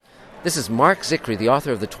This is Mark Zicree, the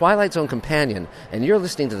author of The Twilight Zone Companion, and you're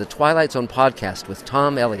listening to the Twilight Zone podcast with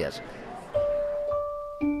Tom Elliott.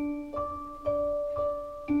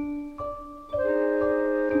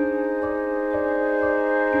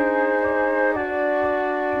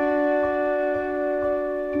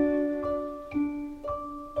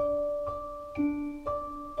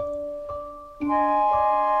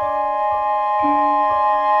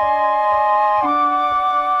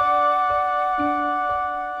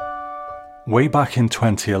 Way back in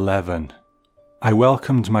 2011, I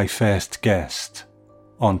welcomed my first guest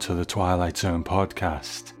onto the Twilight Zone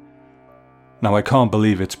podcast. Now I can't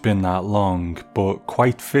believe it's been that long, but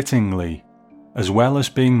quite fittingly, as well as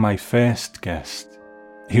being my first guest,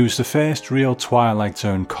 he was the first real Twilight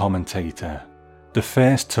Zone commentator, the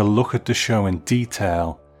first to look at the show in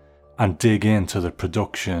detail and dig into the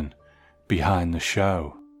production behind the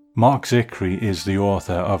show. Mark Zicree is the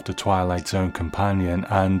author of The Twilight Zone Companion,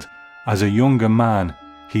 and as a younger man,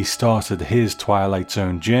 he started his Twilight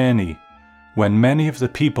Zone journey when many of the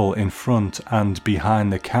people in front and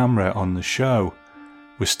behind the camera on the show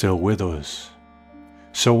were still with us.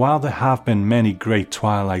 So while there have been many great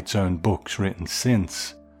Twilight Zone books written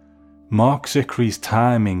since, Mark Zicree's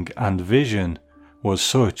timing and vision was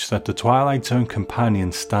such that The Twilight Zone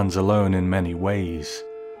Companion stands alone in many ways,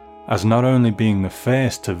 as not only being the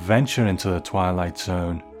first to venture into the Twilight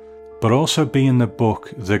Zone, but also being the book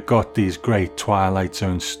that got these great Twilight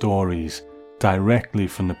Zone stories directly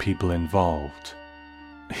from the people involved.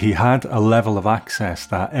 He had a level of access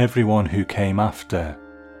that everyone who came after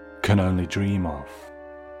can only dream of.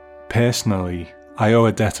 Personally, I owe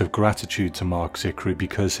a debt of gratitude to Mark Zicree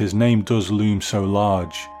because his name does loom so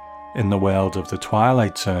large in the world of the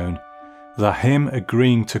Twilight Zone that him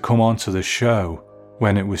agreeing to come onto the show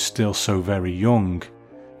when it was still so very young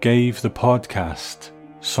gave the podcast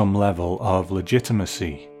some level of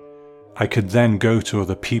legitimacy. I could then go to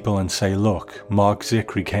other people and say, look, Mark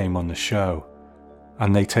Zicree came on the show,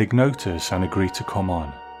 and they take notice and agree to come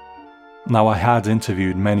on. Now, I had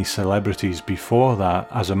interviewed many celebrities before that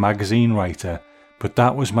as a magazine writer, but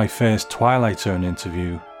that was my first Twilight Zone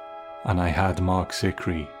interview, and I had Mark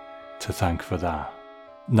Zicree to thank for that.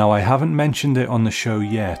 Now, I haven't mentioned it on the show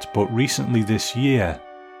yet, but recently this year,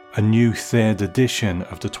 a new third edition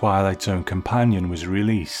of the Twilight Zone Companion was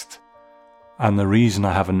released. And the reason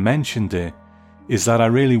I haven't mentioned it is that I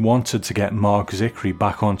really wanted to get Mark Zicree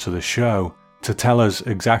back onto the show to tell us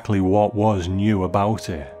exactly what was new about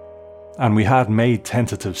it. And we had made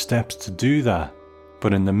tentative steps to do that,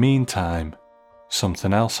 but in the meantime,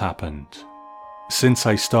 something else happened. Since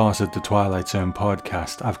I started the Twilight Zone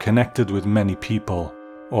podcast, I've connected with many people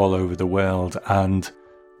all over the world, and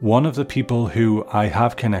one of the people who I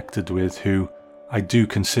have connected with, who I do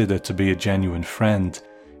consider to be a genuine friend,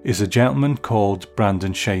 is a gentleman called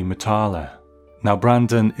Brandon Shea Mutala. Now,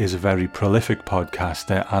 Brandon is a very prolific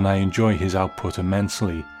podcaster and I enjoy his output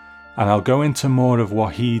immensely, and I'll go into more of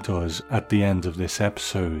what he does at the end of this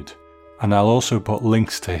episode, and I'll also put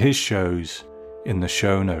links to his shows in the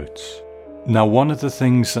show notes. Now, one of the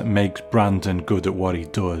things that makes Brandon good at what he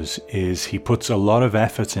does is he puts a lot of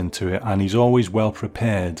effort into it, and he's always well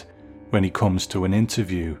prepared when he comes to an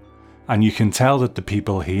interview. And you can tell that the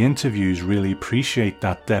people he interviews really appreciate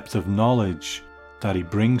that depth of knowledge that he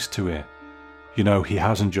brings to it. You know, he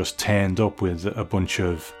hasn't just turned up with a bunch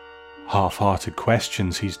of half-hearted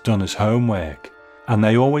questions, he's done his homework. And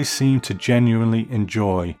they always seem to genuinely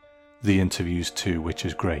enjoy the interviews too, which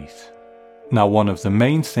is great. Now, one of the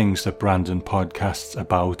main things that Brandon podcasts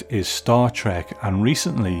about is Star Trek, and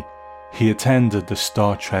recently he attended the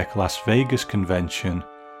Star Trek Las Vegas convention,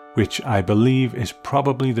 which I believe is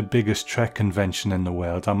probably the biggest Trek convention in the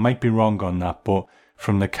world. I might be wrong on that, but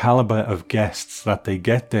from the caliber of guests that they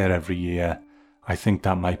get there every year, I think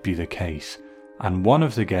that might be the case. And one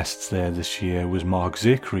of the guests there this year was Mark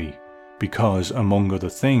Zicree, because among other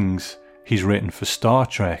things, he's written for Star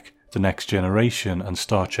Trek The Next Generation and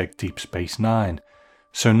Star Trek Deep Space Nine.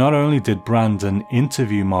 So not only did Brandon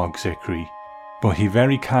interview Mark Zicree, but he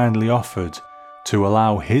very kindly offered to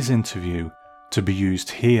allow his interview to be used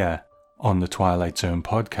here on the Twilight Zone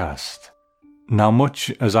podcast. Now, much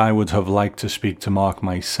as I would have liked to speak to Mark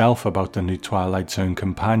myself about the new Twilight Zone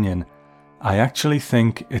Companion, I actually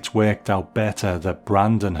think it's worked out better that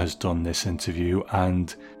Brandon has done this interview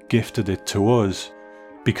and gifted it to us,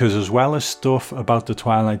 because as well as stuff about the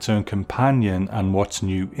Twilight Zone Companion and what's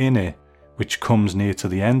new in it, which comes near to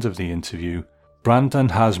the end of the interview, Brandon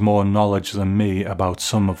has more knowledge than me about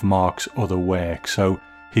some of Mark's other work, so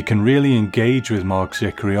he can really engage with Mark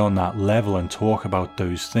Zicree on that level and talk about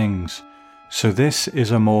those things. So this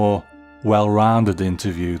is a more well-rounded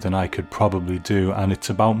interview than I could probably do, and it's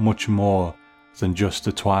about much more than just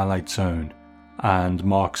The Twilight Zone, and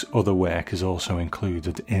Mark's other work is also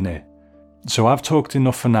included in it. So I've talked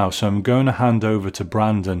enough for now, so I'm going to hand over to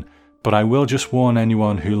Brandon, but I will just warn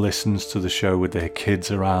anyone who listens to the show with their kids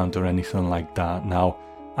around or anything like that. Now,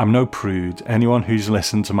 I'm no prude. Anyone who's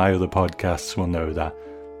listened to my other podcasts will know that.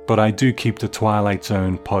 But I do keep the Twilight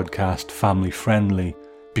Zone podcast family friendly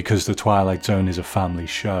because the Twilight Zone is a family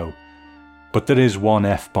show. But there is one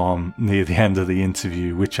F-bomb near the end of the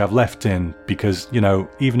interview which I've left in because, you know,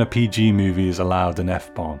 even a PG movie is allowed an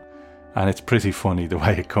F-bomb. And it's pretty funny the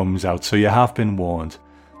way it comes out, so you have been warned.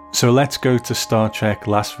 So let's go to Star Trek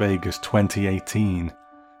Las Vegas 2018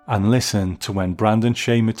 and listen to when Brandon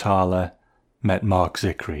Shea Mutala met Mark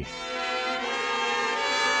Zicree.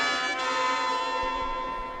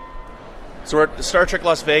 So we're at Star Trek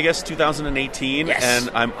Las Vegas 2018, yes. And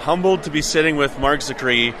I'm humbled to be sitting with Mark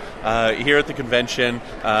Zicree here at the convention.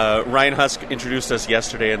 Ryan Husk introduced us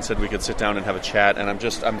yesterday and said we could sit down and have a chat, and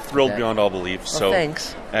I'm thrilled beyond all belief. So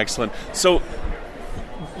thanks. Excellent. So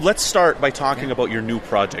let's start by talking about your new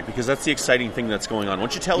project, because that's the exciting thing that's going on. Why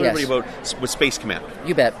don't you tell everybody about with Space Command?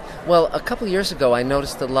 You bet. Well, a couple of years ago, I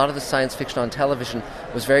noticed that a lot of the science fiction on television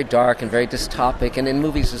was very dark and very dystopic, and in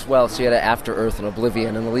movies as well. So you had After Earth and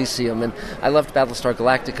Oblivion and Elysium, and I loved Battlestar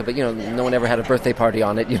Galactica, but, you know, no one ever had a birthday party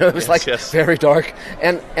on it. You know, it was very dark.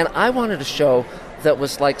 And I wanted a show that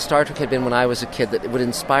was like Star Trek had been when I was a kid, that would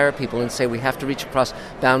inspire people and say we have to reach across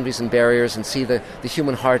boundaries and barriers and see the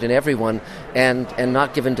human heart in everyone, and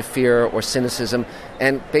not give in to fear or cynicism,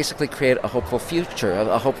 and basically create a hopeful future,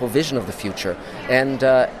 a hopeful vision of the future, and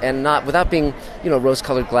not without being, you know,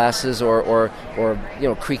 rose-colored glasses or you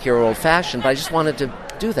know, creaky or old-fashioned. But I just wanted to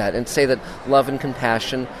do that and say that love and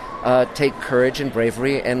compassion take courage and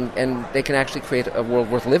bravery, and they can actually create a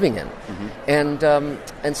world worth living in. Mm-hmm.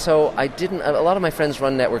 And so I didn't. A lot of my friends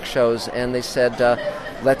run network shows, and they said,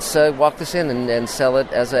 let's walk this in and sell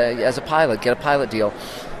it as a pilot, get a pilot deal.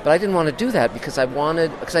 But I didn't want to do that because I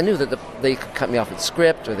knew that they could cut me off at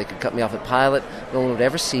script, or they could cut me off at pilot. No one would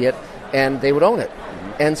ever see it, and they would own it.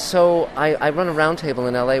 And so I run a roundtable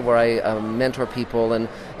in LA where I mentor people, and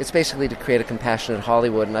it's basically to create a compassionate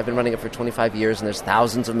Hollywood. And I've been running it for 25 years, and there's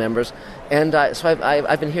thousands of members. And so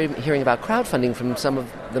I've been hearing about crowdfunding from some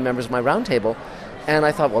of the members of my roundtable. And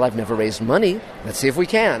I thought, well, I've never raised money. Let's see if we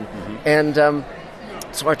can. Mm-hmm. And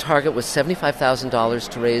so our target was $75,000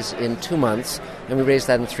 to raise in 2 months, and we raised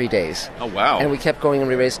that in 3 days. Oh, wow. And we kept going, and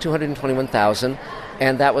we raised $221,000,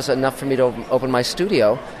 and that was enough for me to open my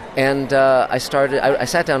studio. And I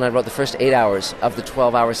sat down and I wrote the first 8 hours of the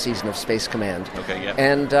 12-hour season of Space Command. Okay,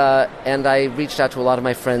 yeah. And I reached out to a lot of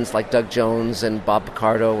my friends like Doug Jones and Bob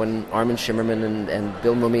Picardo and Armin Shimmerman and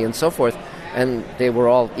Bill Mumy and so forth, and they were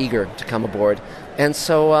all eager to come aboard. And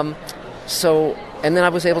and then I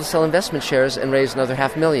was able to sell investment shares and raise another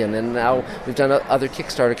 $500,000. And now we've done other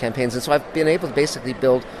Kickstarter campaigns. And so I've been able to basically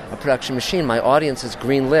build a production machine. My audience has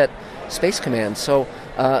greenlit Space Command. So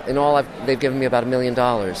in all, they've given me about $1 million.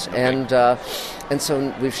 Okay. And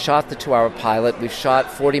so we've shot the 2-hour pilot. We've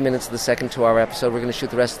shot 40 minutes of the second 2-hour episode. We're going to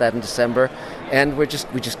shoot the rest of that in December. And we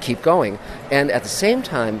just keep going. And at the same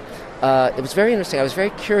time, it was very interesting. I was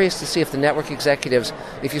very curious to see if the network executives,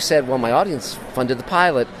 if you said, well, my audience funded the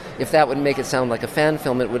pilot, if that would make it sound like a fan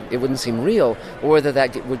film, it wouldn't seem real, or whether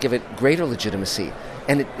that would give it greater legitimacy.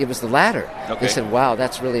 And it was the latter. Okay. They said, wow,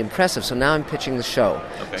 that's really impressive. So now I'm pitching the show.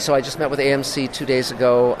 Okay. So I just met with AMC 2 days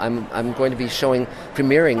ago. I'm going to be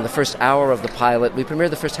premiering the first hour of the pilot. We premiered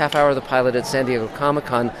the first half hour of the pilot at San Diego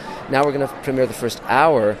Comic-Con. Now we're going to premiere the first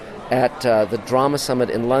hour at the Drama Summit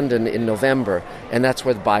in London in November, and that's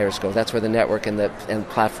where the buyers go. That's where the network and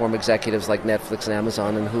platform executives like Netflix and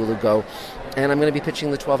Amazon and Hulu go. And I'm going to be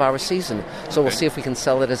pitching the 12-hour season, so we'll see if we can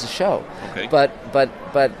sell it as a show. Okay.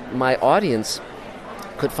 But my audience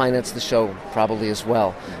could finance the show probably as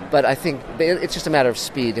well. Mm-hmm. But I think it's just a matter of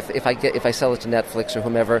speed. If I sell it to Netflix or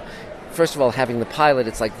whomever, first of all, having the pilot,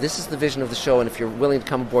 it's like, this is the vision of the show, and if you're willing to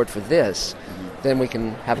come aboard for this, then we can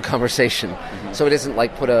have a conversation. Mm-hmm. So it isn't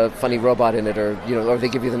like put a funny robot in it, or they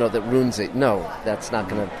give you the note that ruins it. No, that's not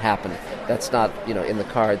going to happen. That's not in the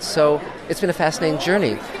cards. So it's been a fascinating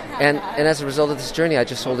journey, and as a result of this journey, I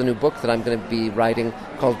just sold a new book that I'm going to be writing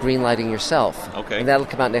called Greenlighting Yourself. Okay. And that'll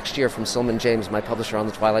come out next year from Silman James, my publisher on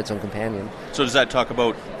the Twilight Zone Companion. So does that talk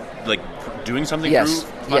about doing something through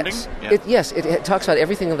funding? Yes. It talks about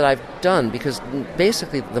everything that I've done, because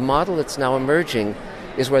basically the model that's now emerging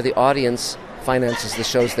is where the audience finances the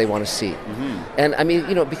shows they want to see. Mm-hmm. And I mean,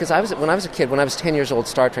 because when I was a kid, when I was 10 years old,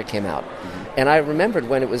 Star Trek came out. Mm-hmm. And I remembered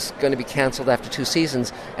when it was going to be canceled after 2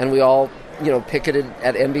 seasons, and we all, picketed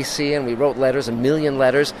at NBC, and we wrote letters, 1 million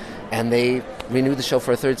letters, and they renewed the show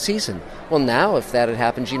for a third season. Well, now, if that had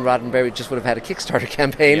happened, Gene Roddenberry just would have had a Kickstarter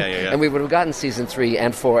campaign, and we would have gotten season 3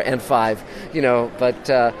 and 4 and 5, But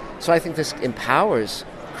so I think this empowers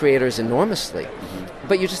creators enormously.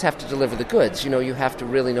 But you just have to deliver the goods. You have to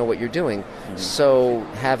really know what you're doing. So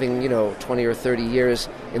having, 20 or 30 years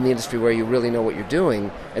in the industry where you really know what you're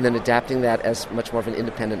doing, and then adapting that as much more of an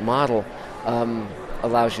independent model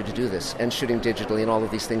allows you to do this. And shooting digitally and all of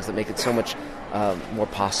these things that make it so much more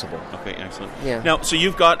possible. Okay, excellent. Yeah. Now, so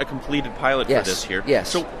you've got a completed pilot for this here. Yes.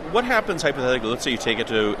 So what happens hypothetically? Let's say you take it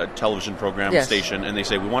to a television program station, and they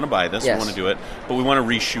say, we want to buy this, we want to do it, but we want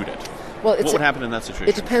to reshoot it. Well, what would happen in that situation?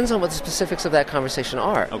 It depends on what the specifics of that conversation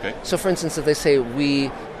are. Okay. So, for instance, if they say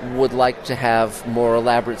we would like to have more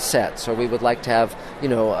elaborate sets, or we would like to have,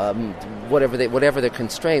 whatever their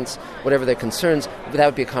constraints, whatever their concerns, that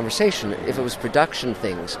would be a conversation if it was production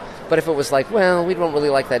things. But if it was like, well, we don't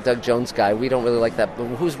really like that Doug Jones guy, we don't really like that,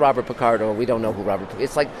 who's Robert Picardo? We don't know who Robert Picardo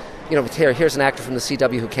is. It's like, here's an actor from the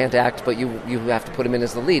CW who can't act, but you have to put him in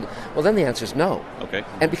as the lead. Well, then the answer is no. Okay.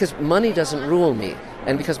 And because money doesn't rule me,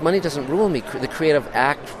 and because money doesn't rule me, the creative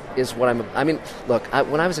act is what look,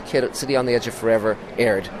 when I was a kid, City on the Edge of Forever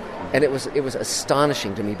aired, and it was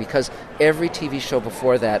astonishing to me because every TV show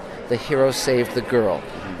before that, the hero saved the girl.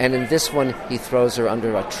 And in this one, he throws her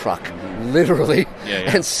under a truck, literally.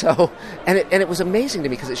 Yeah. And so, and it was amazing to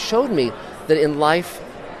me because it showed me that in life,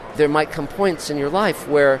 there might come points in your life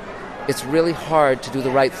where it's really hard to do the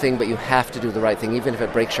right thing, but you have to do the right thing, even if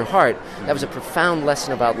it breaks your heart. That was a profound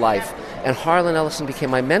lesson about life. And Harlan Ellison became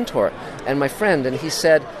my mentor and my friend, and he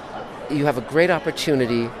said, you have a great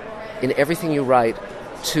opportunity in everything you write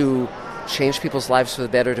to change people's lives for the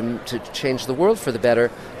better, to change the world for the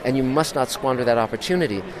better, and you must not squander that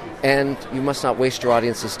opportunity. And you must not waste your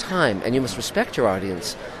audience's time, and you must respect your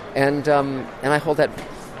audience. And I hold that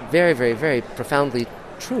very, very, very profoundly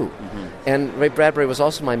true. And Ray Bradbury was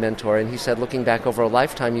also my mentor, and he said, looking back over a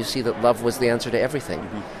lifetime, you see that love was the answer to everything.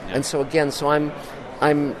 And so again,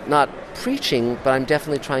 I'm not preaching, but I'm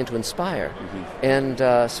definitely trying to inspire. And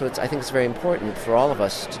so I think it's very important for all of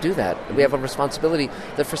us to do that. We have a responsibility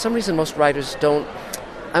that for some reason most writers don't.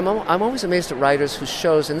 I'm always amazed at writers whose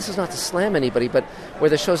shows, and this is not to slam anybody, but where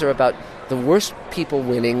their shows are about the worst people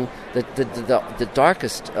winning, the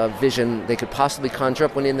darkest vision they could possibly conjure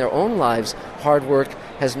up, when in their own lives hard work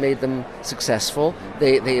has made them successful.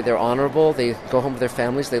 They're honorable, they go home with their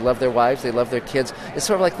families, they love their wives, they love their kids. It's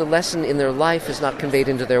sort of like the lesson in their life is not conveyed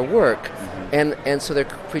into their work. And so they're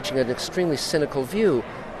preaching an extremely cynical view.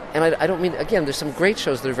 And I don't mean, again, there's some great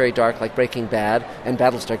shows that are very dark, like Breaking Bad and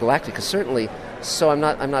Battlestar Galactica, certainly. So I'm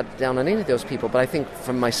not down on any of those people. But I think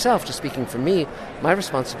for myself, just speaking for me, my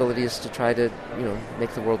responsibility is to try to, make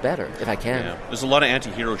the world better if I can. Yeah. There's a lot of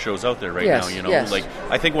anti-hero shows out there now. Yes. Like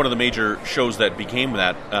I think one of the major shows that became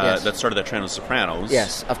that that started that trend was Sopranos.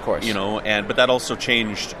 Yes, of course. But that also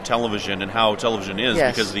changed television and how television is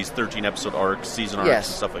because of these 13-episode arcs, season arcs, and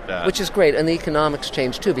stuff like that. Which is great, and the economics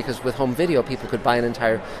changed too, because with home video, people could buy an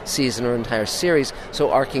entire season or entire series, so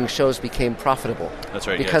arcing shows became profitable. That's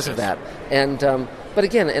right. Because of that. And but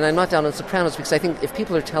again, and I'm not down on Sopranos, because I think if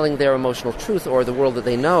people are telling their emotional truth or the world that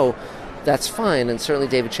they know, that's fine. And certainly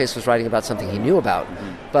David Chase was writing about something he knew about.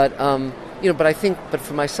 But but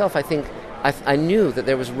for myself, I think I knew that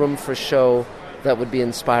there was room for a show that would be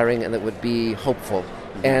inspiring and that would be hopeful.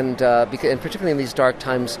 And particularly in these dark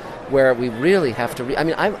times where we really have to.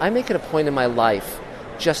 I make it a point in my life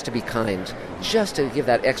just to be kind, just to give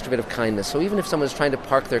that extra bit of kindness. So even if someone's trying to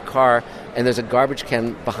park their car and there's a garbage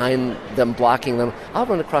can behind them blocking them, I'll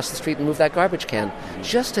run across the street and move that garbage can,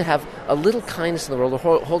 just to have a little kindness in the world,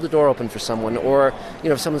 or hold the door open for someone, or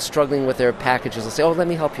if someone's struggling with their packages, I'll say, oh, let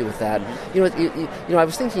me help you with that. I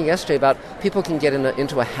was thinking yesterday about people can get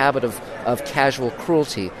into a habit of casual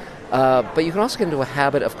cruelty. But you can also get into a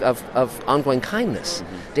habit of ongoing kindness,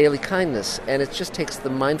 daily kindness, and it just takes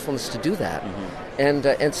the mindfulness to do that.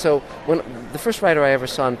 And so when the first writer I ever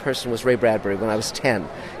saw in person was Ray Bradbury when I was 10.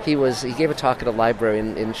 He gave a talk at a library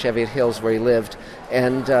in Cheviot Hills where he lived,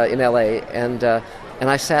 and in LA, and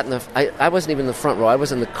I sat I wasn't even in the front row. I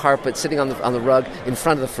was in the carpet, sitting on the rug in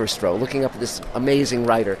front of the first row, looking up at this amazing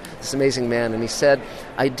writer, this amazing man, and he said,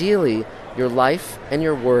 ideally, your life and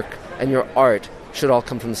your work and your art should all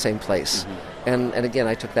come from the same place. And again,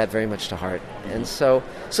 I took that very much to heart. And so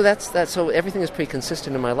that's that. So everything is pretty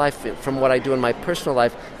consistent in my life, from what I do in my personal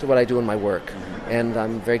life to what I do in my work. And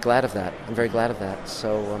I'm very glad of that.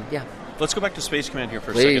 So, yeah. Let's go back to Space Command here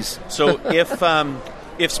for a Please. second. So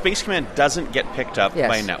if Space Command doesn't get picked up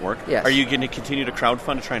by a network, are you going to continue to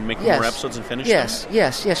crowdfund to try and make more episodes and finish them?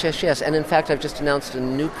 Yes. And in fact, I've just announced a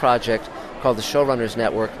new project called the Showrunners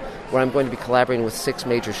Network, where I'm going to be collaborating with 6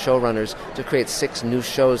 major showrunners to create 6 new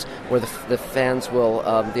shows where the fans will,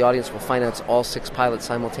 the audience will finance all 6 pilots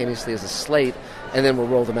simultaneously as a slate, and then we'll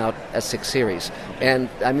roll them out as 6 series. And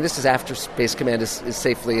I mean, this is after Space Command is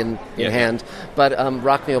safely in hand. But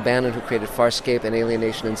Rockne O'Bannon, who created Farscape and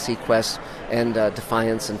Alienation and Sequest and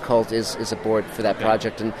Defiance and Cult, is aboard for that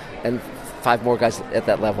project, and 5 more guys at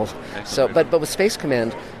that level. Excellent. So, but with Space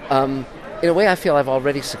Command, in a way, I feel I've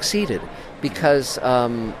already succeeded because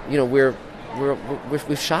we've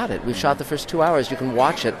shot it. We've shot the first 2 hours. You can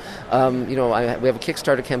watch it. We have a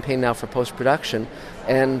Kickstarter campaign now for post-production,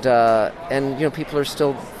 and people are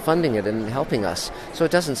still funding it and helping us. So it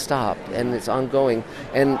doesn't stop, and it's ongoing.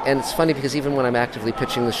 And it's funny because even when I'm actively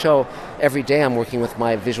pitching the show, every day I'm working with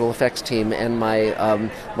my visual effects team and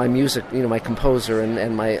my music, my composer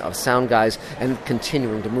and my sound guys, and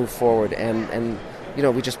continuing to move forward. And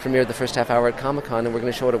we just premiered the first half hour at Comic-Con, and we're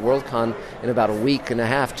going to show it at Worldcon in about a week and a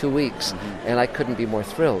half, 2 weeks. Mm-hmm. And I couldn't be more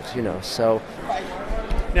thrilled, so...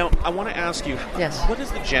 Now, I want to ask you, yes. What is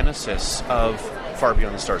the genesis of Far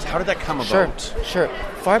Beyond the Stars? How did that come about? Sure.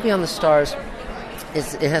 Far Beyond the Stars,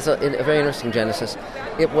 it has a very interesting genesis.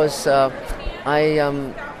 It was, when I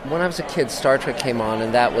was a kid, Star Trek came on,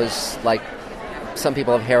 and that was like... Some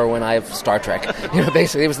people have heroin, I have Star Trek.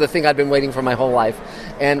 Basically, it was the thing I'd been waiting for my whole life.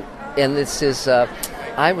 And this is,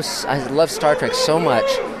 I love Star Trek so much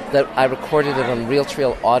that I recorded it on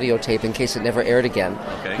reel-to-reel audio tape in case it never aired again,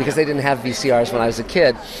 because they didn't have VCRs when I was a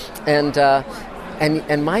kid,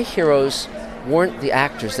 and my heroes weren't the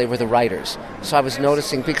actors, they were the writers. So I was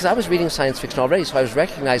noticing, because I was reading science fiction already, so I was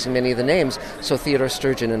recognizing many of the names. So Theodore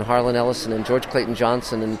Sturgeon and Harlan Ellison and George Clayton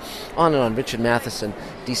Johnson and on, Richard Matheson,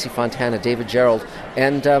 D.C. Fontana, David Gerrold,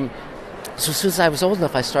 and so as soon as I was old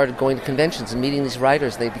enough, I started going to conventions and meeting these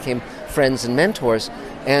writers. They became friends and mentors.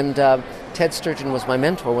 And Ted Sturgeon was my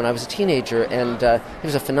mentor when I was a teenager, and he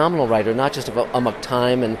was a phenomenal writer, not just of Amok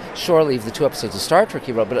Time and Shore Leave, the 2 episodes of Star Trek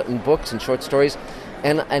he wrote, but in books and short stories.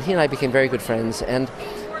 And he and I became very good friends. And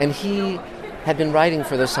he had been writing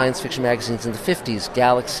for those science fiction magazines in the 50s,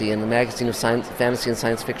 Galaxy and the magazine of science, fantasy and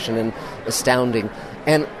science fiction, and Astounding.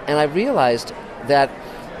 And I realized that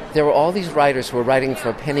there were all these writers who were writing for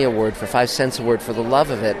a penny a word, for 5 cents a word, for the love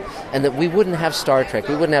of it, and that we wouldn't have Star Trek,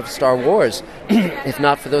 we wouldn't have Star Wars, if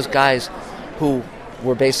not for those guys who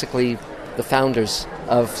were basically the founders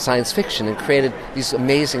of science fiction and created these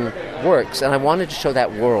amazing works. And I wanted to show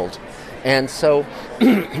that world. And so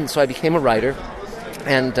I became a writer,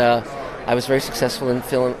 and I was very successful in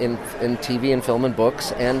film, in TV and film and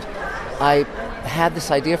books, and I had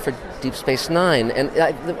this idea for Deep Space Nine. And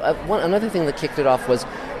another thing that kicked it off was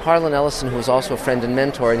Harlan Ellison, who was also a friend and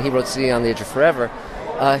mentor, and he wrote City on the Edge of Forever.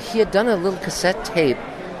 He had done a little cassette tape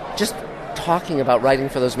just talking about writing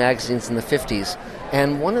for those magazines in the 50s.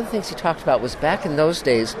 And one of the things he talked about was back in those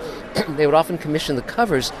days, they would often commission the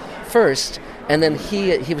covers first, and then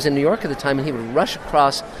he was in New York at the time, and he would rush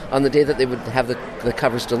across on the day that they would have the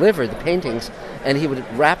covers delivered, the paintings, and he would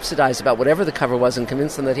rhapsodize about whatever the cover was and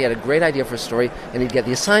convince them that he had a great idea for a story, and he'd get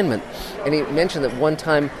the assignment. And he mentioned that one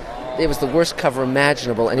time it was the worst cover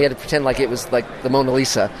imaginable, and he had to pretend like it was like the Mona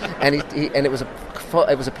Lisa, and it was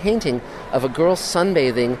a painting of a girl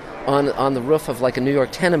sunbathing on the roof of like a New York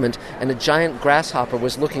tenement, and a giant grasshopper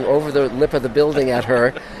was looking over the lip of the building at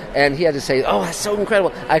her, and he had to say, "Oh, that's so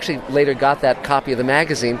incredible." I actually later got that copy of the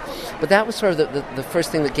magazine, but that was sort of the first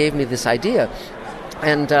thing that gave me this idea.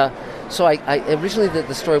 And so I originally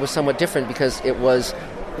the story was somewhat different, because it was,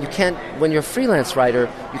 you can't, when you're a freelance writer,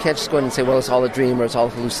 you can't just go in and say, well, it's all a dream or it's all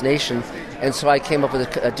hallucination. And so I came up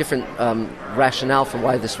with a different rationale for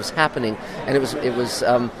why this was happening, and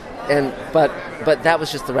but that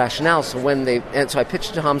was just the rationale. So so I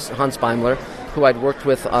pitched it to Hans Beimler, who I'd worked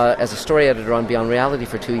with as a story editor on Beyond Reality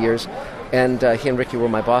for 2 years, and he and Ricky were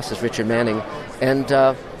my bosses, Richard Manning, and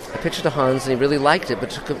I pitched it to Hans, and he really liked it,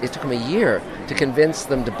 but it took him a year to convince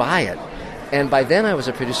them to buy it. And by then I was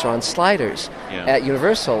a producer on Sliders at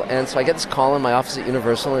Universal, and so I get this call in my office at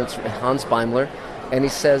Universal, and it's Hans Beimler, and he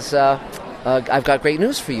says, I've got great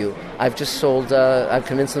news for you. I've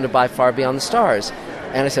convinced them to buy Far Beyond the Stars.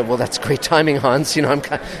 And I said, well, that's great timing, Hans.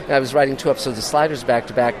 I was writing 2 episodes of Sliders back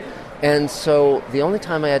to back. And so the only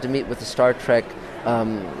time I had to meet with the Star Trek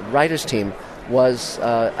writers team was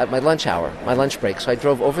at my lunch hour, my lunch break. So I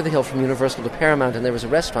drove over the hill from Universal to Paramount, and there was a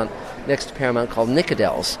restaurant next to Paramount called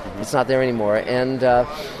Nicodell's. It's not there anymore. And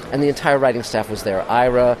the entire writing staff was there,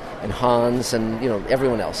 Ira and Hans and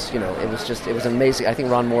everyone else. It was amazing. I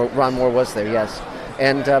think Ron Moore was there, yes.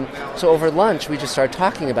 And so over lunch, we just started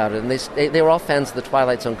talking about it, and they were all fans of the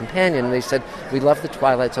Twilight Zone companion, and they said, we love the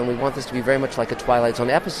Twilight Zone, we want this to be very much like a Twilight Zone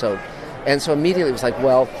episode. And so immediately it was like,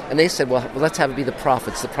 well, and they said, well, let's have it be the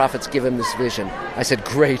prophets. The prophets give him this vision. I said,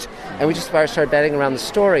 great. And we just started batting around the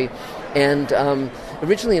story. And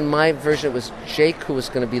originally in my version it was Jake who was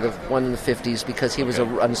going to be the one in the 50s because he was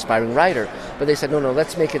an aspiring writer. But they said, no,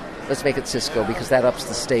 let's make it Cisco because that ups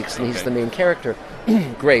the stakes and he's the main character.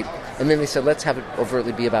 Great. And then they said, let's have it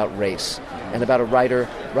overtly be about race and about a writer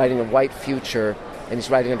writing a white future, and he's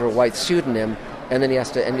writing under a white pseudonym, and then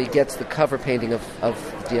he gets the cover painting of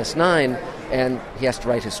DS9, and he has to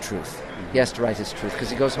write his truth. He has to write his truth because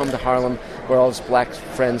he goes home to Harlem where all his black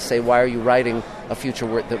friends say, why are you writing a future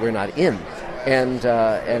that we're not in? And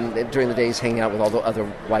during the day he's hanging out with all the other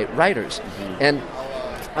white writers. Mm-hmm.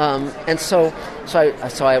 And so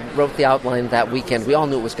I wrote the outline that weekend. We all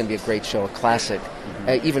knew it was going to be a great show, a classic,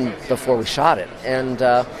 even before we shot it. And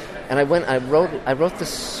I wrote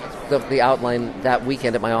the outline that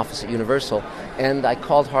weekend at my office at Universal, and I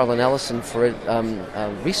called Harlan Ellison for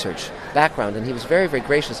a research background, and he was very, very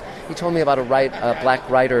gracious. He told me about a black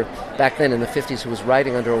writer back then in the 50s who was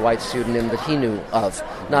writing under a white pseudonym that he knew of,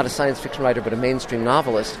 not a science fiction writer but a mainstream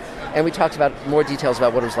novelist. And we talked about more details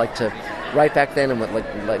about what it was like to write back then and what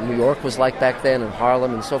like New York was like back then and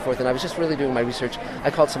Harlem and so forth. And I was just really doing my research. I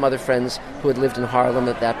called some other friends who had lived in Harlem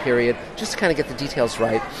at that period just to kind of get the details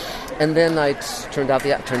right. And then I turned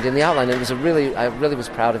in the outline. And it was I really was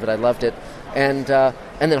proud of it. I loved it. And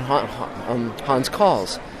then Hans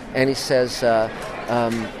calls and he says,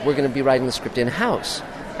 we're going to be writing the script in-house.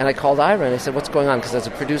 And I called Ira and I said, what's going on? Because as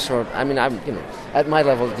a producer, I mean, at my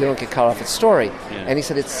level, you don't get cut off its story. Yeah. And he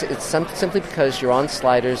said, it's simply because you're on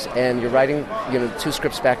Sliders and you're writing, 2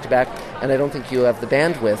 scripts back to back, and I don't think you have the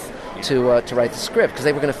bandwidth to write the script, because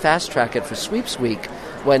they were going to fast track it for Sweeps Week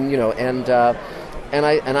when, and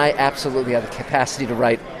I absolutely had the capacity to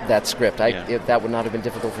write that script. That would not have been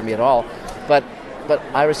difficult for me at all. But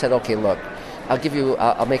Ira said, okay, look,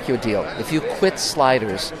 I'll make you a deal. If you quit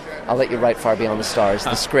Sliders, I'll let you write Far Beyond the Stars,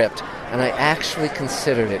 the script. And I actually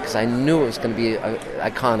considered it because I knew it was going to be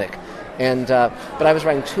iconic. But I was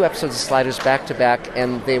writing 2 episodes of Sliders back to back,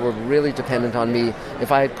 and they were really dependent on me.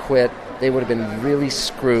 If I had quit, they would have been really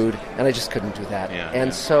screwed, and I just couldn't do that.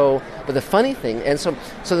 But the funny thing,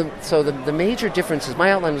 the major difference is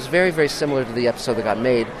my outline was very, very similar to the episode that got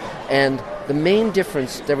made, and the main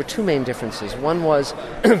difference, there were 2 main differences. One was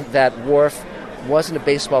that Worf wasn't a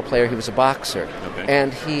baseball player, he was a boxer. Okay.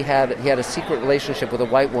 And he had a secret relationship with a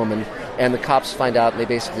white woman, and the cops find out and they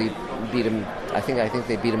basically beat him. I think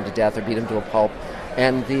they beat him to death or beat him to a pulp.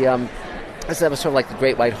 And that was sort of like the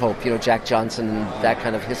Great White Hope, Jack Johnson and that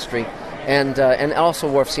kind of history. And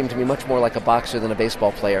also Worf seemed to me much more like a boxer than a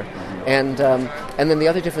baseball player. And then the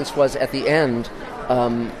other difference was at the end,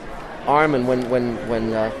 Armin,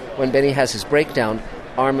 when Benny has his breakdown,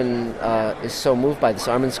 Armin is so moved by this,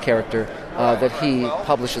 Armin's character, that he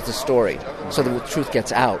publishes the story so the truth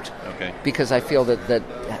gets out. Okay. Because I feel that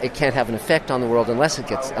it can't have an effect on the world unless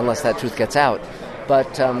that truth gets out.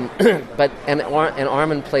 But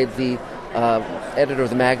Armin played the editor of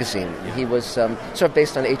the magazine. He was sort of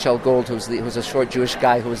based on H.L. Gold, who was a short Jewish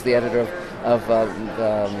guy who was the editor of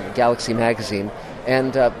Galaxy magazine.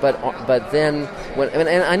 But then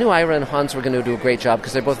and I knew Ira and Hans were going to do a great job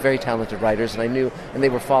because they're both very talented writers, and they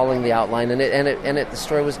were following the outline, and the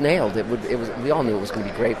story was nailed. We all knew it was going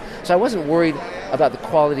to be great. So I wasn't worried about the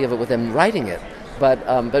quality of it with them writing it. But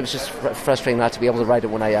it was just frustrating not to be able to write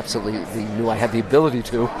it when I absolutely knew I had the ability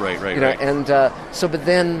to. Right.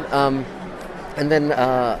 And then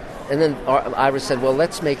Ira said, well,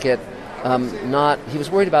 let's make it not. He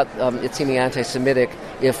was worried about it seeming anti-Semitic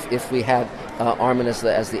if we had Armin as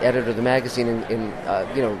the editor of the magazine in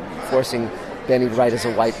forcing Benny to write as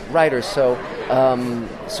a white writer. So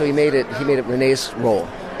he made it Renee's role.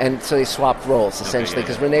 And so they swapped roles, essentially,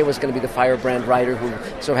 because Renee was going to be the firebrand writer who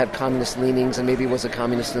sort of had communist leanings and maybe was a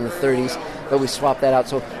communist in the 30s, but we swapped that out.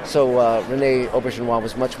 So Renee Aubergenois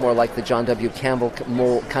was much more like the John W. Campbell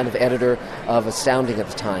kind of editor of Astounding at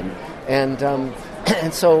the time. And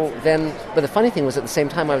so then, but the funny thing was at the same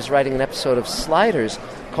time I was writing an episode of Sliders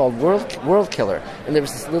called World Killer, and there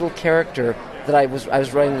was this little character that I was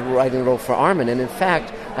writing the role for Armin, and in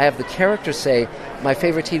fact, I have the character say, my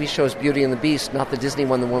favorite TV show is Beauty and the Beast, not the Disney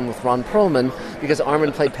one, the one with Ron Perlman, because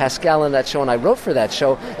Armin played Pascal in that show, and I wrote for that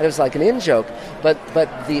show, and it was like an in-joke. But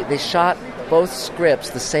they shot both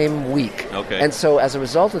scripts the same week. Okay. And so as a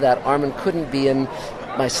result of that, Armin couldn't be in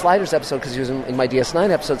my Sliders episode because he was in my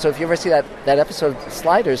DS9 episode. So if you ever see that episode of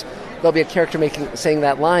Sliders, there'll be a character saying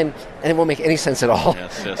that line, and it won't make any sense at all.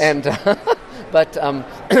 Yes. And but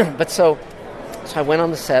so I went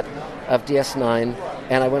on the set of DS9,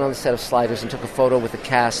 And I went on the set of Sliders and took a photo with the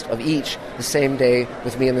cast of each the same day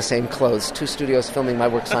with me in the same clothes. 2 studios filming my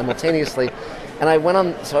work simultaneously. And I went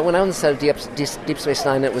on the set of Deep Space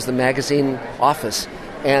Nine. It was the magazine office.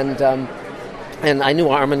 And I knew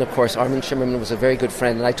Armin, of course. Armin Shimmerman was a very good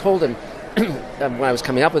friend. And I told him when I was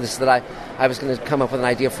coming up with this that I was going to come up with an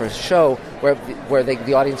idea for a show where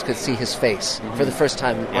the audience could see his face for the first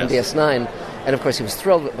time on DS9. And, of course, he was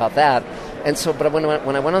thrilled about that. And so, but when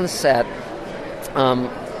I went on the set,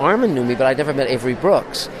 Armin knew me, but I'd never met Avery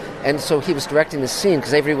Brooks. And so he was directing the scene,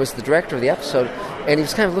 because Avery was the director of the episode, and he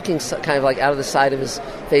was kind of looking kind of like out of the side of his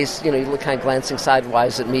face, he looked kind of glancing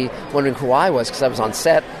sidewise at me, wondering who I was, because I was on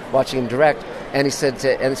set watching him direct. And he said,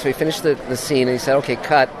 and so he finished the scene, and he said, "Okay,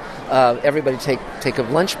 cut. Everybody take a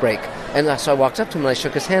lunch break." And so I walked up to him, and I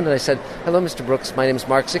shook his hand, and I said, "Hello, Mr. Brooks. My name is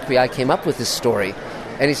Mark Zicree. I came up with this story."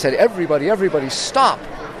 And he said, everybody, stop."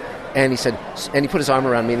 And he said, and he put his arm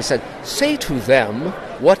around me, and he said, "Say to them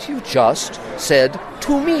what you just said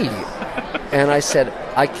to me." And I said,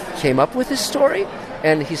 "I came up with this story?"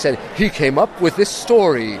 And he said, "He came up with this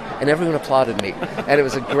story." And everyone applauded me. And it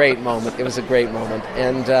was a great moment.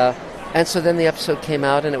 And so then the episode came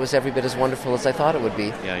out, and it was every bit as wonderful as I thought it would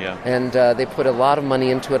be. Yeah. And they put a lot of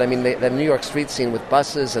money into it. I mean, the New York street scene with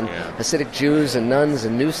buses and Hasidic Jews and nuns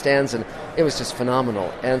and newsstands, and it was just phenomenal.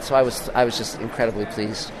 And so I was just incredibly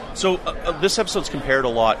pleased. So this episode's compared a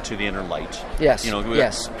lot to The Inner Light. Yes.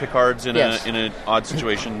 Yes. Picard's in an odd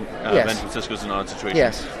situation. Ben Francisco's in an odd situation.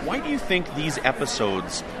 Yes. Why do you think these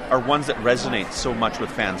episodes are ones that resonate so much with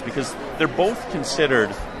fans? Because they're both considered,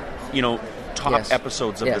 top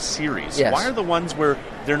episodes of the series. Yes. Why are the ones where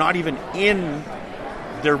they're not even in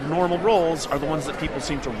their normal roles are the ones that people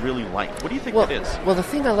seem to really like? What do you think that is? Well, the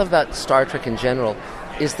thing I love about Star Trek in general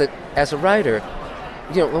is that as a writer,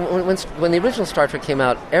 when the original Star Trek came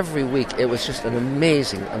out, every week it was just an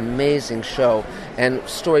amazing, amazing show and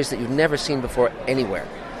stories that you've never seen before anywhere.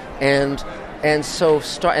 And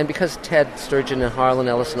because Ted Sturgeon and Harlan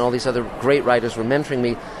Ellis and all these other great writers were mentoring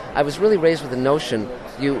me, I was really raised with the notion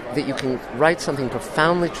that you can write something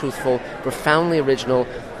profoundly truthful, profoundly original,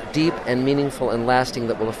 deep and meaningful and lasting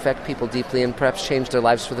that will affect people deeply and perhaps change their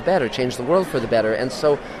lives for the better, change the world for the better. And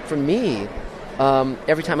so for me,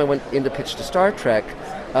 every time I went in to pitch to Star Trek,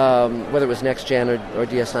 whether it was Next Gen or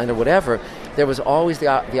DS9 or whatever, there was always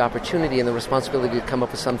the opportunity and the responsibility to come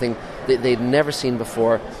up with something that they'd never seen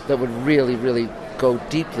before that would really, really go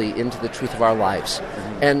deeply into the truth of our lives.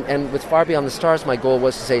 Mm-hmm. And with Far Beyond the Stars, my goal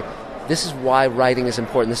was to say, this is why writing is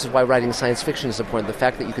important. This is why writing science fiction is important. The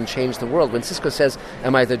fact that you can change the world. When Sisko says,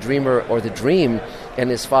 "Am I the dreamer or the dream?" and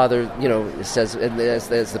his father, says,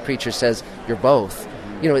 as the preacher says, "You're both."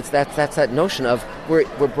 It's that's that notion of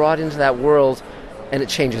we're brought into that world, and it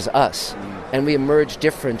changes us, and we emerge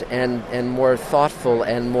different and more thoughtful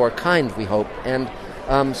and more kind. We hope, but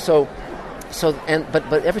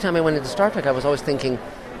every time I went into Star Trek, I was always thinking.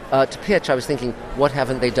 To pitch, I was thinking, what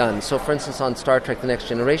haven't they done? So, for instance, on Star Trek The Next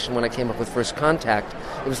Generation, when I came up with First Contact,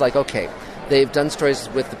 it was like, okay, they've done stories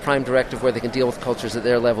with the Prime Directive where they can deal with cultures at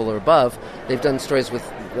their level or above. They've done stories with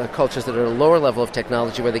cultures that are at a lower level of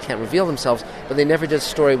technology where they can't reveal themselves, but they never did a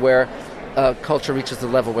story where culture reaches the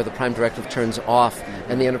level where the Prime Directive turns off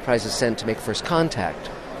and the Enterprise is sent to make first contact.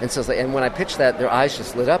 And so, and when I pitched that, their eyes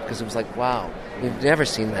just lit up because it was like, wow, we've never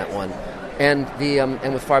seen that one. And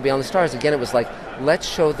and with Far Beyond the Stars, again, it was like, let's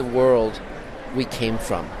show the world we came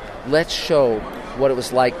from. Let's show what it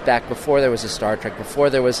was like back before there was a Star Trek, before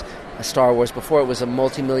there was a Star Wars, before it was a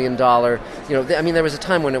multi-million-dollar. There was a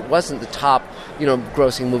time when it wasn't the top,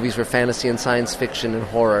 grossing movies were fantasy and science fiction and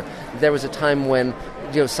horror. There was a time when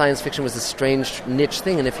science fiction was a strange niche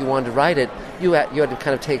thing, and if you wanted to write it, you had to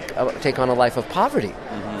kind of take on a life of poverty,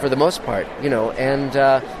 for the most part, and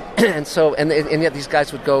yet these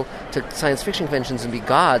guys would go to science fiction conventions and be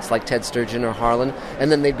gods like Ted Sturgeon or Harlan,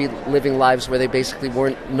 and then they'd be living lives where they basically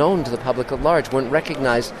weren't known to the public at large, weren't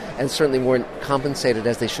recognized, and certainly weren't compensated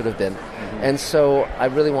as they should have been. And so I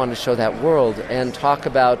really wanted to show that world and talk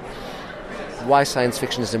about why science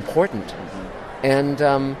fiction is important.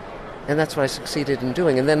 And that's what I succeeded in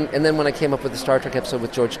doing. And then when I came up with the Star Trek episode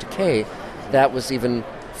with George Takei, that was even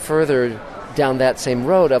further down that same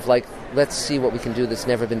road of like, let's see what we can do that's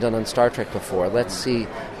never been done on Star Trek before. Let's see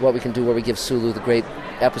what we can do where we give Sulu the great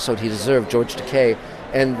episode he deserved, George Takei.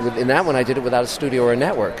 And in that one, I did it without a studio or a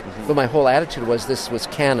network. But my whole attitude was this was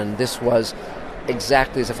canon. This was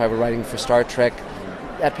exactly as if I were writing for Star Trek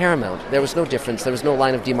at Paramount. There was no difference. There was no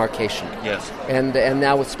line of demarcation. Yes. And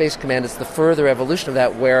now with Space Command, it's the further evolution of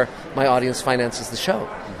that where my audience finances the show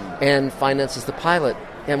and finances the pilot,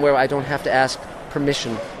 and where I don't have to ask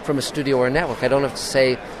permission from a studio or a network. I don't have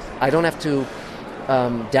to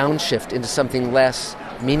downshift into something less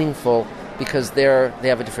meaningful because they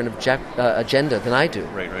have a different agenda than I do.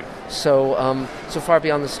 Right. So Far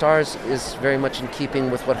Beyond the Stars is very much in keeping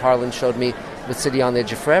with what Harlan showed me with City on the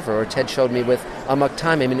Edge of Forever, or Ted showed me with Amok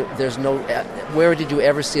Time. I mean, there's no... where did you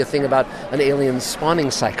ever see a thing about an alien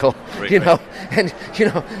spawning cycle? Right,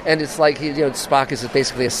 And it's like, Spock is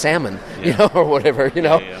basically a salmon, or whatever,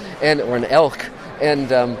 or an elk, and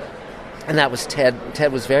that was Ted.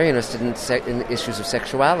 Ted was very interested in issues of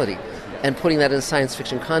sexuality. And putting that in a science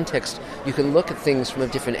fiction context, you can look at things from a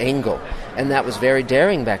different angle. And that was very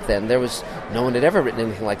daring back then. No one had ever written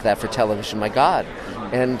anything like that for television, my God.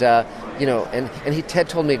 And, Ted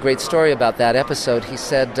told me a great story about that episode. He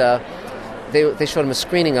said they showed him a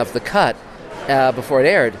screening of the cut before it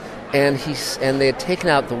aired, and they had taken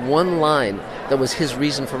out the one line that was his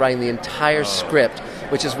reason for writing the entire script,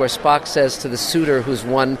 which is where Spock says to the suitor who's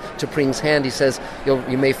won T'Pring's hand, he says,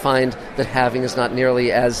 you may find that having is not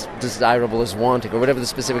nearly as desirable as wanting, or whatever the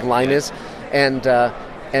specific line is.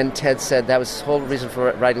 And Ted said that was his whole reason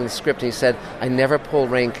for writing the script. And he said, I never pull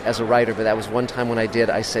rank as a writer, but that was one time when I did.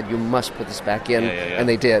 I said, you must put this back in. And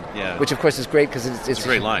they did. Yeah. Which, of course, is great because it's a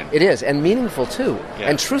great line. It is, and meaningful, too,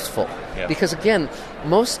 and truthful. Yeah. Because, again,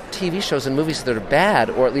 most TV shows and movies that are bad,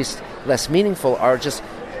 or at least less meaningful, are just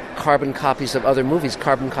carbon copies of other movies,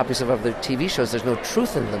 carbon copies of other TV shows. There's no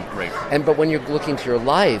truth in them. Right. But when you're looking to your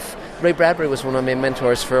life, Ray Bradbury was one of my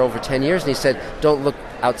mentors for over 10 years, and he said, don't look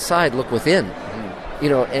outside, look within.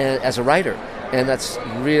 And as a writer, and that's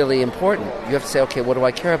really important. You have to say, okay, what do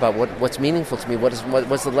I care about? What's meaningful to me? What's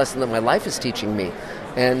the lesson that my life is teaching me?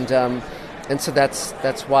 And so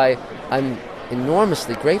that's why I'm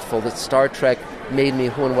enormously grateful that Star Trek made me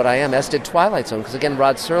who and what I am, as did Twilight Zone. Because again,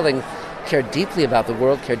 Rod Serling cared deeply about the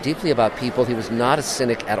world, cared deeply about people. He was not a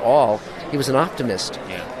cynic at all. He was an optimist,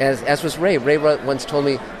 as was Ray. Ray once told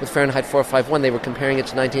me with Fahrenheit 451, they were comparing it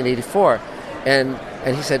to 1984, and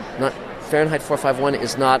he said, Fahrenheit 451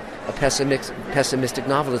 is not a pessimistic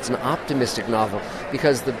novel, it's an optimistic novel,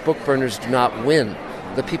 because the book burners do not win.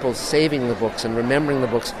 The people saving the books and remembering the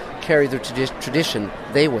books carry their tradition,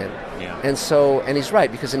 they win. Yeah. And he's right,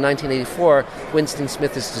 because in 1984, Winston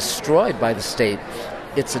Smith is destroyed by the state.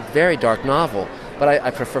 It's a very dark novel, but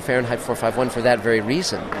I prefer Fahrenheit 451 for that very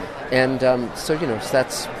reason. And so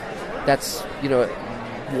that's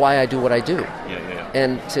why I do what I do. Yeah.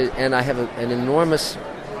 And I have an enormous...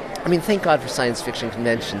 I mean, thank God for science fiction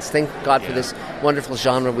conventions. Thank God for this wonderful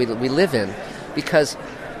genre we live in. Because,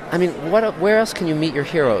 I mean, where else can you meet your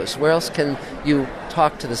heroes? Where else can you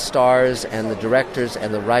talk to the stars and the directors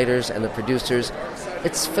and the writers and the producers?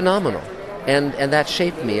 It's phenomenal. And that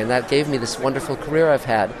shaped me, and that gave me this wonderful career I've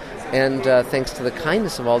had. And thanks to the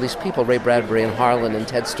kindness of all these people, Ray Bradbury and Harlan and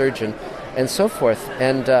Ted Sturgeon and so forth.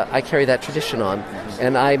 And I carry that tradition on.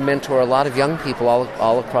 And I mentor a lot of young people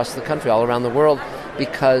all across the country, all around the world,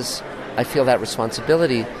 because I feel that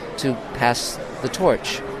responsibility to pass the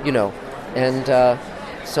torch, and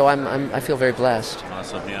so I feel very blessed.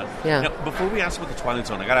 Awesome, yeah. Yeah. Now, before we ask about the Twilight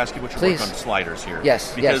Zone, I got to ask you what your Please. work on Sliders here.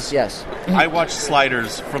 Yes, because yes. I watched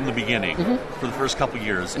Sliders from the beginning for the first couple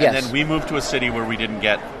years, and then we moved to a city where we didn't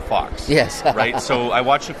get Fox. Yes. Right. So I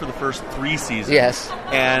watched it for the first 3 seasons. Yes.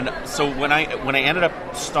 And so when I ended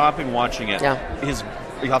up stopping watching it,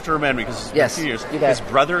 you have to remember, because it's been a few years, his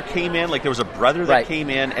brother came in, like there was a brother that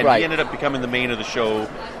came in, and he ended up becoming the main of the show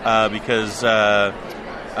because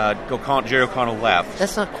Jerry O'Connell left.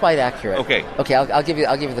 That's not quite accurate. Okay, I'll give you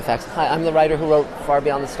the facts. Hi, I'm the writer who wrote Far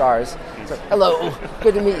Beyond the Stars. So, hello,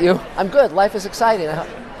 good to meet you. I'm good. Life is exciting.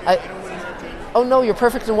 Oh no, you're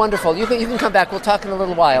perfect and wonderful. You can come back. We'll talk in a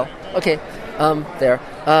little while. Okay, there.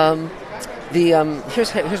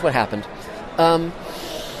 Here's what happened.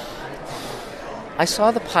 I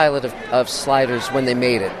saw the pilot of Sliders when they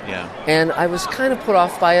made it, and I was kind of put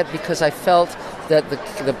off by it because I felt that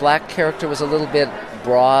the black character was a little bit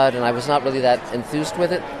broad, and I was not really that enthused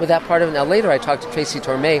with that part of it. Now later I talked to Tracy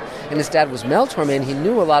Torme, and his dad was Mel Torme, and he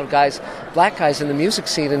knew a lot of black guys in the music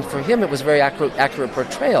scene, and for him it was a very accurate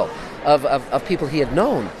portrayal of people he had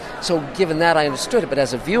known. So given that, I understood it, but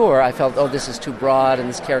as a viewer I felt, this is too broad and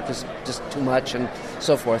this character's just too much and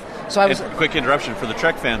so forth. So I was... Quick interruption for the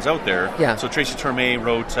Trek fans out there. Yeah. So Tracy Torme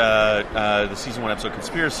wrote the season 1 episode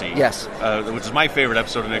Conspiracy. Yes. Which is my favorite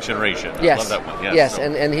episode of Next Generation. Yes. I love that one. Yes.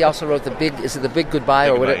 And he also wrote the Big Goodbye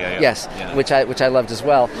or whatever. Yeah. Yes. Yeah. Which I loved as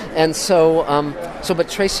well. And so but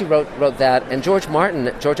Tracy wrote that, and George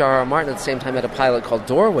R.R. Martin at the same time had a pilot called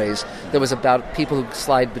Doorways that was about people who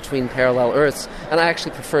slide between parallel Earths, and I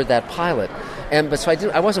actually preferred that pilot. So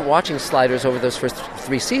I wasn't watching Sliders over those first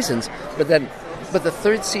 3 seasons, but the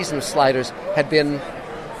third season of Sliders had been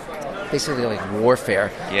basically like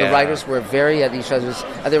warfare. Yeah. The writers were very at each other's.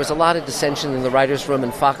 There was a lot of dissension in the writers' room,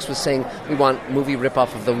 and Fox was saying, we want movie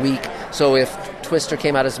ripoff of the week. So if Twister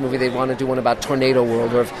came out as a movie, they'd want to do one about Tornado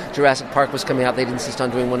World, or if Jurassic Park was coming out, they'd insist on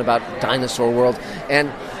doing one about Dinosaur World.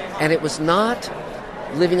 And it was not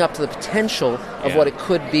living up to the potential of what it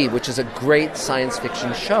could be, which is a great science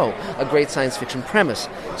fiction show, a great science fiction premise.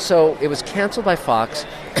 So it was canceled by Fox,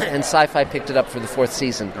 and Sci-Fi picked it up for the 4th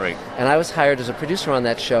season. Right. And I was hired as a producer on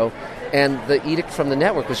that show, and the edict from the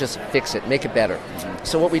network was just fix it, make it better. Mm-hmm.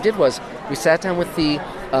 So what we did was we sat down with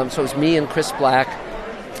so it was me and Chris Black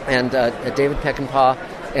and David Peckinpah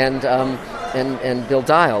and Bill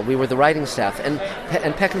Dial. We were the writing staff, and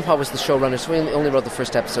Peckinpah was the showrunner, so we only wrote the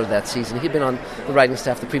first episode of that season. He'd been on the writing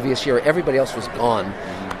staff the previous year. Everybody else was gone,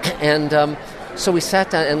 and so we sat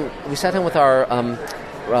down with our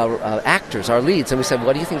actors, our leads, and we said,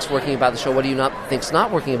 what do you think's working about the show? What do you not think's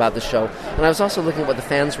not working about the show? And I was also looking at what the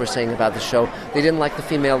fans were saying about the show. They didn't like the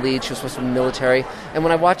female lead. She was supposed to be military, and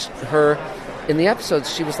when I watched her in the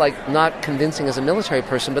episodes, she was like not convincing as a military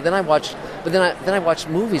person. But then I watched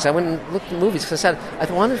movies. I went and looked at movies because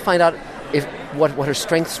I wanted to find out what her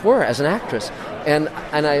strengths were as an actress. And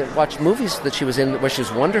I watched movies that she was in where she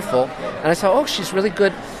was wonderful, and I saw, she's really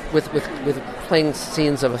good with playing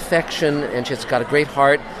scenes of affection, and she's got a great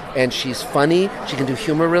heart, and she's funny. She can do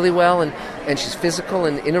humor really well, and she's physical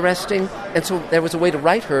and interesting. And so there was a way to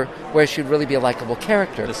write her where she'd really be a likable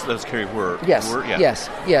character. Those Carrie Were.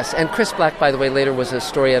 Yes. And Chris Black, by the way, later was a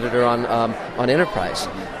story editor on Enterprise.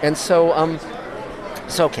 And so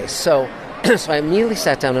So I immediately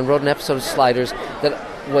sat down and wrote an episode of Sliders that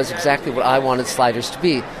was exactly what I wanted Sliders to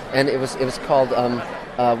be, and it was called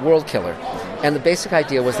World Killer. And the basic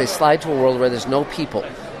idea was they slide to a world where there's no people,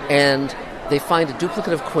 and they find a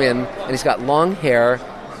duplicate of Quinn, and he's got long hair,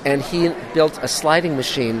 and he built a sliding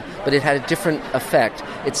machine, but it had a different effect.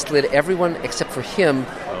 It slid everyone except for him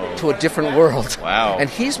to a different world. Wow. And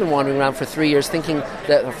he's been wandering around for 4 years thinking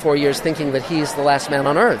that he's the last man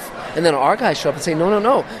on Earth. And then our guys show up and say,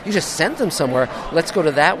 no, you just sent them somewhere. Let's go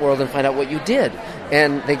to that world and find out what you did.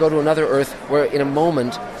 And they go to another Earth where in a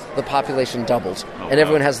moment the population doubles, and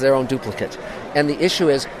everyone has their own duplicate. And the issue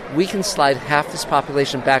is we can slide half this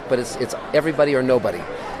population back, but it's everybody or nobody.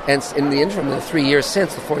 And in the interim, the 4 years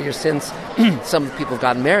since, some people have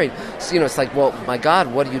gotten married. So, it's like, well, my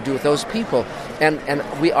God, what do you do with those people? And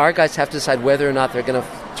our guys have to decide whether or not they're going to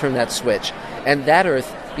turn that switch. And that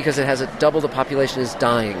Earth, because it has double the population, is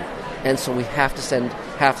dying. And so we have to send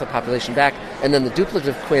half the population back. And then the duplicate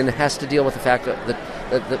of Quinn has to deal with the fact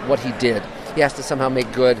that what he did. He has to somehow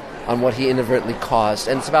make good on what he inadvertently caused.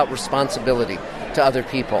 And it's about responsibility to other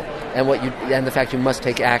people and the fact you must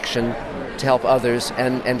take action to help others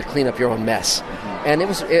and to clean up your own mess. And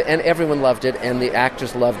and everyone loved it, and the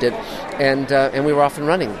actors loved it, and we were off and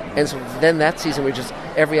running. And so then that season,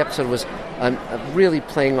 every episode was really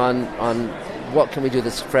playing on what can we do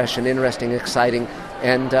that's fresh and interesting and exciting,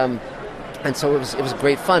 and so it was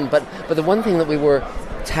great fun. But the one thing that we were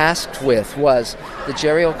tasked with was that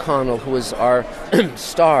Jerry O'Connell, who was our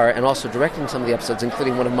star and also directing some of the episodes,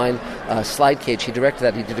 including one of mine, Slide Cage. He directed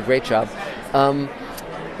that. He did a great job.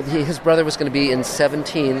 His brother was going to be in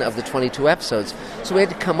 17 of the 22 episodes. So we had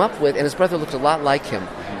to come up with, and his brother looked a lot like him.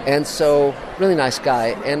 And so, really nice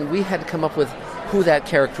guy. And we had to come up with who that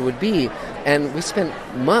character would be. And we spent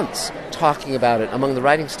months talking about it among the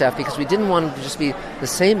writing staff because we didn't want him to just be the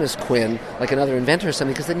same as Quinn, like another inventor or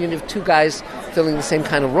something, because then you'd have two guys filling the same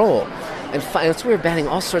kind of role. And so we were batting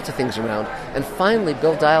all sorts of things around. And finally,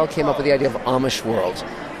 Bill Dial came up with the idea of Amish World.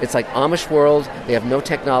 It's like Amish World, they have no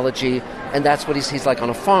technology, and that's what he's like on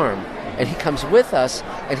a farm. And he comes with us,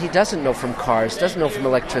 and he doesn't know from cars, doesn't know from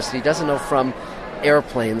electricity, doesn't know from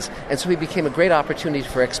airplanes. And so he became a great opportunity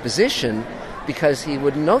for exposition because he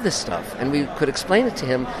wouldn't know this stuff, and we could explain it to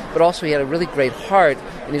him, but also he had a really great heart,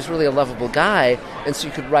 and he's really a lovable guy, and so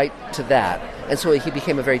you could write to that. And so he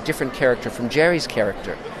became a very different character from Jerry's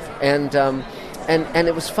character. And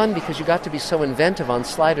it was fun because you got to be so inventive on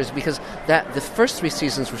Sliders, because the first 3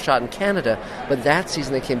 seasons were shot in Canada, but that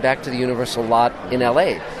season they came back to the Universal lot in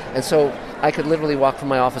LA. And so I could literally walk from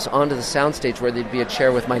my office onto the soundstage where there'd be a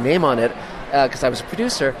chair with my name on it, because I was a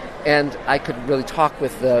producer, and I could really talk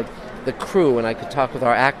with the crew, and I could talk with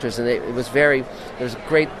our actors, and there was a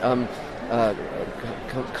great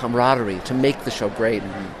camaraderie to make the show great.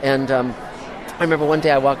 And I remember one day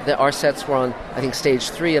I walked. Our sets were on, I think, stage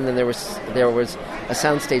 3, and then there was a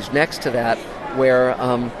sound stage next to that where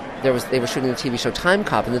they were shooting the TV show Time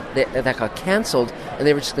Cop, and that got canceled, and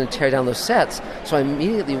they were just going to tear down those sets. So I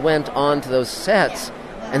immediately went on to those sets,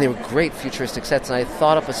 and they were great futuristic sets, and I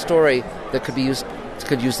thought up a story that could use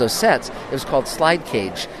those sets. It was called Slide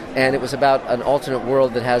Cage, and it was about an alternate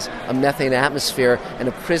world that has a methane atmosphere, and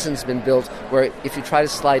a prison's been built where if you try to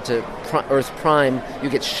slide to Earth Prime, you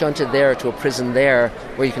get shunted there to a prison there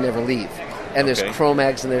where you can never leave. And there's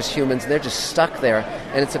Cro-Mags and there's humans, and they're just stuck there.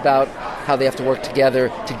 And it's about how they have to work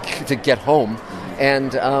together to get home.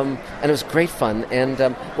 And it was great fun. And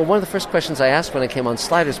one of the first questions I asked when I came on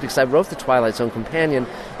Sliders, because I wrote the Twilight Zone Companion,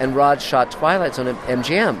 and Rod shot Twilight Zone at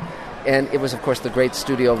MGM. And it was, of course, the great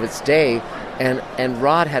studio of its day. And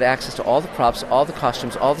Rod had access to all the props, all the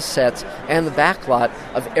costumes, all the sets, and the backlot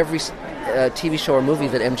of every TV show or movie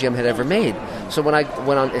that MGM had ever made. So when I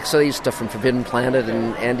went on, so they used stuff from Forbidden Planet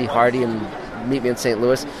and Andy Hardy and Meet Me in St.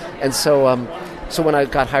 Louis. And so when I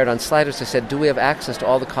got hired on Sliders, I said, do we have access to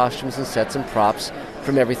all the costumes and sets and props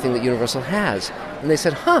from everything that Universal has? And they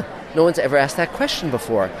said, no one's ever asked that question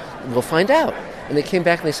before. We'll find out. And they came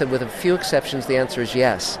back and they said, with a few exceptions, the answer is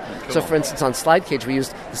yes. Cool. So, for instance, on Slide Cage, we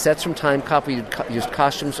used the sets from Time Cop. We used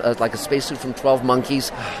costumes like a spacesuit from 12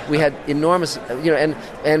 Monkeys. We had enormous,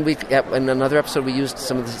 and we in another episode we used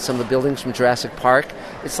some of the buildings from Jurassic Park.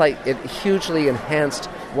 It's like it hugely enhanced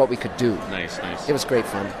what we could do. Nice. It was great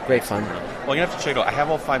fun. Well, you have to check it out. I have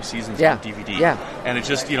all 5 seasons on DVD. Yeah. And it's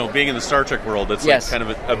just, being in the Star Trek world, it's like kind of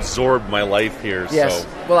absorbed my life here. Yes. So.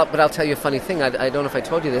 Well, but I'll tell you a funny thing. I don't know if I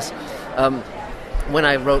told you this. When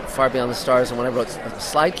I wrote Far Beyond the Stars and when I wrote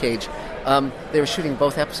Slide Cage, they were shooting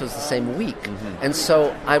both episodes the same week. Mm-hmm. And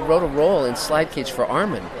so I wrote a role in Slide Cage for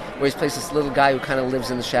Armin, where he plays this little guy who kind of lives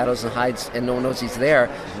in the shadows and hides, and no one knows he's there.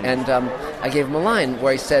 Mm-hmm. And I gave him a line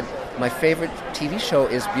where he said, my favorite TV show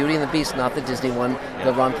is Beauty and the Beast, not the Disney one,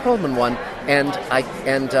 the Ron Perlman one. And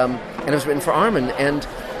it was written for Armin.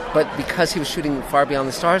 But because he was shooting Far Beyond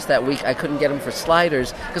the Stars that week, I couldn't get him for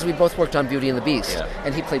Sliders because we both worked on Beauty and the Beast,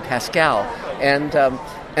 and he played Pascal, and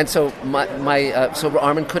so so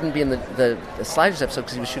Armin couldn't be in the Sliders episode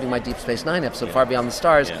because he was shooting my Deep Space Nine episode, Far Beyond the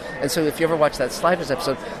Stars, and so if you ever watch that Sliders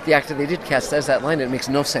episode, the actor they did cast says that line and it makes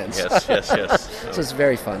no sense. Yes. So it's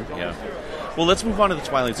very fun. Yeah. Well, let's move on to the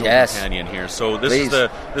Twilight Zone Companion here. So this is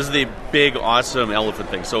the big, awesome elephant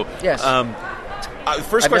thing. So yes.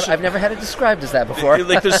 First question. I've never had it described as that before.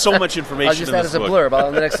 There's so much information. I'll use that as a blurb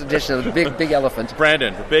on the next edition of the big elephant.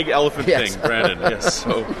 Brandon, the big elephant thing. Brandon, yes.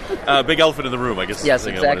 So, big elephant in the room, I guess. Yes, is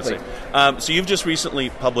the thing exactly. I want to say. So you've just recently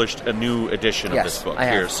published a new edition of this book I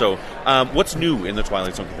have. here. So what's new in the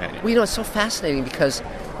Twilight Zone Companion? Well, it's so fascinating because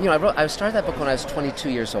I started that book when I was 22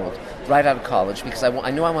 years old, right out of college, because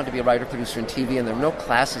I knew I wanted to be a writer-producer in TV, and there were no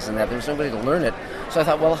classes in that. There was nobody to learn it. So I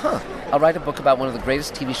thought, I'll write a book about one of the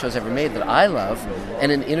greatest TV shows ever made that I love,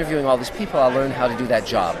 and in interviewing all these people, I'll learn how to do that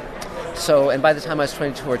job. So, and by the time I was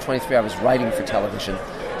 22 or 23, I was writing for television.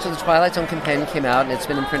 So the Twilight Zone Companion came out, and it's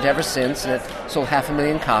been in print ever since, and it sold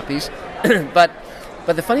 500,000 copies. But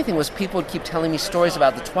the funny thing was, people would keep telling me stories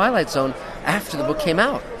about the Twilight Zone after the book came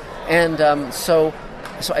out. And so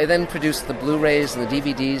I then produced the Blu-rays and the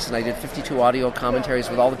DVDs, and I did 52 audio commentaries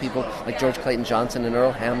with all the people like George Clayton Johnson and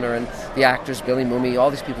Earl Hamner and the actors, Billy Mooney,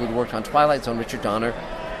 all these people who worked on Twilight Zone, Richard Donner.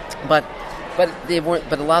 But they weren't.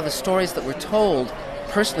 But a lot of the stories that were told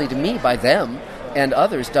personally to me by them and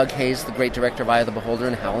others, Doug Hayes, the great director of Eye of the Beholder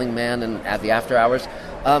and Howling Man and At the After Hours,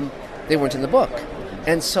 they weren't in the book.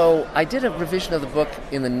 And so I did a revision of the book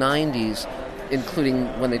in the 90s, including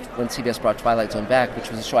when CBS brought Twilight Zone back,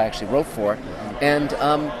 which was a show I actually wrote for, and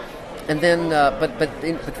then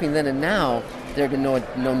between then and now there have been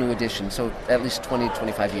no new editions, so at least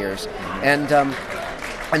 20-25 years, and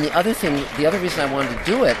the other reason I wanted to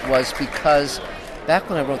do it was because back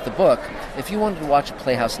when I wrote the book, if you wanted to watch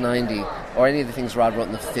Playhouse 90 or any of the things Rod wrote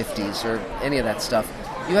in the 50s or any of that stuff,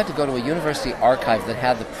 you had to go to a university archive that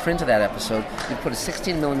had the print of that episode. You'd put a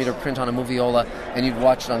 16mm print on a moviola, and you'd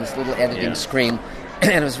watch it on this little editing screen,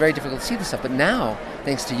 and it was very difficult to see this stuff. But now,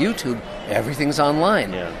 thanks to YouTube, everything's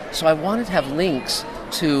online. Yeah. So I wanted to have links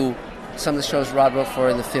to some of the shows Rod wrote for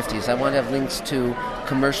in the 50s. I wanted to have links to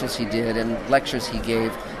commercials he did and lectures he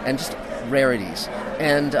gave, and just rarities.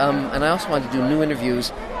 And I also wanted to do new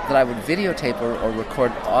interviews that I would videotape or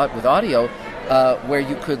record with audio, where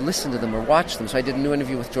you could listen to them or watch them. So I did a new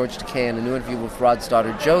interview with George Takei and a new interview with Rod's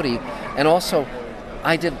daughter Jody, and also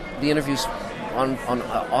I did the interviews on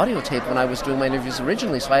audio tape when I was doing my interviews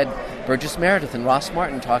originally. So I had Burgess Meredith and Ross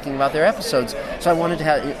Martin talking about their episodes. So I wanted to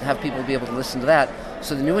have people be able to listen to that.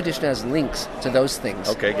 So the new edition has links to those things.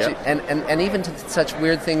 Okay, yeah. So, and even to such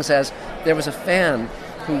weird things as there was a fan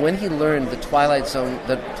who, when he learned the Twilight Zone,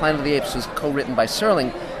 the Planet of the Apes was co-written by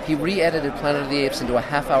Serling, he re-edited Planet of the Apes into a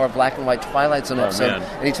half-hour black-and-white Twilight Zone episode,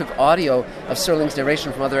 and he took audio of Serling's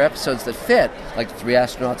narration from other episodes that fit, like 3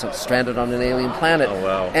 astronauts stranded on an alien planet. Oh,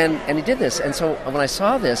 wow. And he did this. And so when I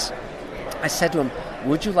saw this, I said to him,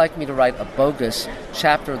 would you like me to write a bogus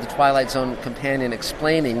chapter of the Twilight Zone Companion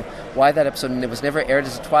explaining why that episode, and it was never aired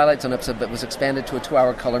as a Twilight Zone episode, but was expanded to a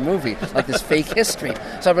 2-hour color movie, like this fake history.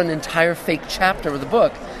 So I wrote an entire fake chapter of the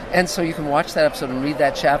book, and so you can watch that episode and read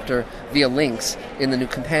that chapter via links in the new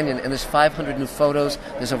companion, and there's 500 new photos,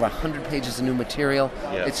 there's over 100 pages of new material.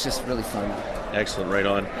 Yeah. It's just really fun. Excellent, right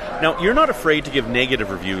on. Now, you're not afraid to give negative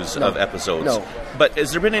reviews of episodes. No. But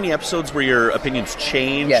has there been any episodes where your opinions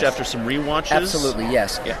changed after some rewatches? Absolutely,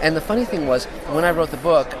 yes. Yeah. And the funny thing was, when I wrote the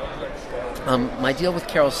book, my deal with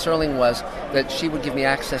Carol Serling was that she would give me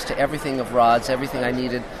access to everything of Rod's, everything I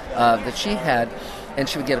needed that she had, and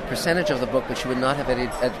she would get a percentage of the book, but she would not have any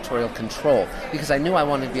editorial control, because I knew I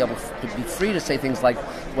wanted to be able to be free to say things like,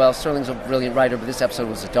 well, Serling's a brilliant writer, but this episode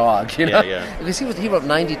was a dog, you know? Yeah. Because he wrote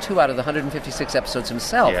 92 out of the 156 episodes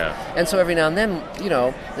himself. Yeah. And so every now and then,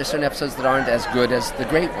 there's certain episodes that aren't as good as the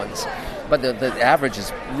great ones. But the average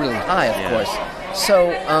is really high, of course.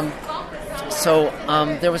 So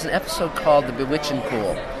there was an episode called The Bewitching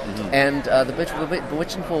Pool. Mm-hmm. And the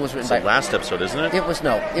Bewitching Pool was written by... It's the last episode, isn't it? It was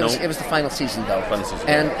the final season, though. Final season.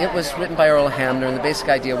 And it was written by Earl Hamner, and the basic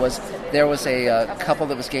idea was there was a couple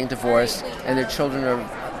that was getting divorced, and their children are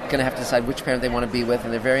going to have to decide which parent they want to be with,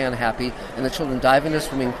 and they're very unhappy, and the children dive into a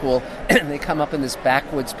swimming pool, and they come up in this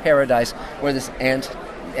backwoods paradise where this Aunt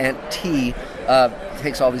T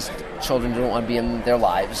takes all these children who don't want to be in their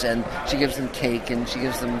lives, and she gives them cake, and she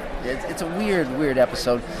gives them... It's a weird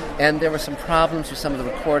episode, and there were some problems with some of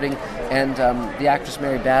the recording, and the actress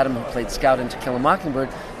Mary Badham, who played Scout in To Kill a Mockingbird,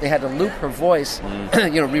 they had to loop her voice,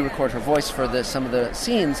 re-record her voice for some of the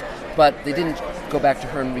scenes, but they didn't go back to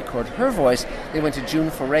her and record her voice. They went to June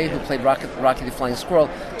Foray, who played Rocky the Flying Squirrel,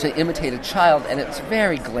 to imitate a child, and it's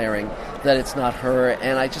very glaring that it's not her,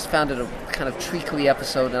 and I just found it a kind of treacly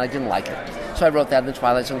episode, and I didn't like it. So I wrote that in the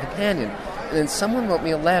Twilight Zone Companion. And then someone wrote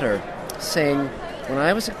me a letter saying, when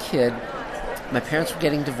I was a kid, my parents were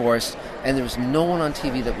getting divorced, and there was no one on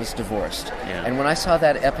TV that was divorced. Yeah. And when I saw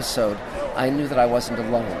that episode, I knew that I wasn't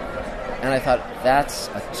alone. And I thought, that's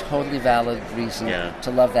a totally valid reason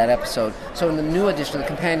to love that episode. So in the new edition of The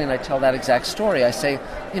Companion, I tell that exact story. I say,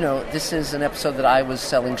 this is an episode that I was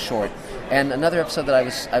selling short. And another episode that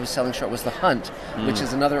I was selling short was The Hunt, which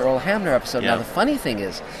is another Earl Hamner episode. Yeah. Now, the funny thing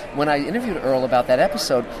is, when I interviewed Earl about that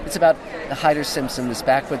episode, it's about Hyder Simpson, this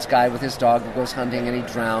backwoods guy with his dog who goes hunting and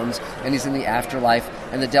he drowns, and he's in the afterlife,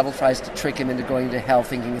 and the devil tries to trick him into going to hell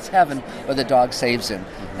thinking it's heaven, but the dog saves him.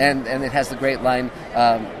 Mm-hmm. And it has the great line,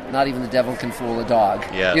 not even the devil can fool a dog.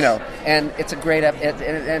 Yes. And it's a great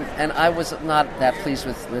and I was not that pleased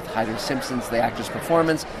with Hyder Simpson's, the actor's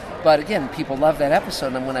performance. But again, people love that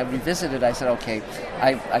episode, and when I revisited, I said, okay,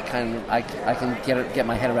 I can get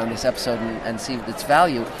my head around this episode and see its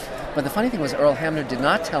value. But the funny thing was, Earl Hamner did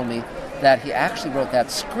not tell me that he actually wrote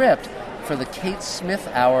that script for the Kate Smith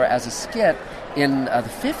Hour as a skit in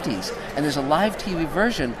the 50s, and there's a live TV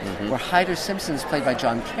version where Hyder Simpson is played by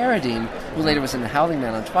John Carradine, who later was in The Howling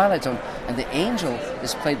Man on Twilight Zone, and the angel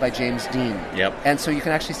is played by James Dean. Yep. And so you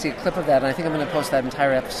can actually see a clip of that, and I think I'm going to post that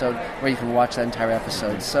entire episode where you can watch that entire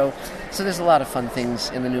episode. So there's a lot of fun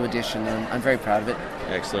things in the new edition, and I'm very proud of it.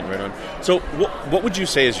 Excellent, right on. So what would you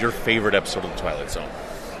say is your favorite episode of The Twilight Zone?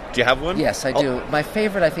 Do you have one? Yes, I do. My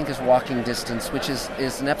favorite, I think, is Walking Distance, which is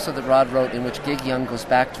an episode that Rod wrote in which Gig Young goes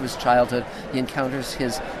back to his childhood. He encounters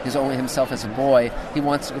his only himself as a boy. He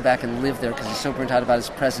wants to go back and live there because he's so burnt out about his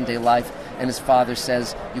present-day life. And his father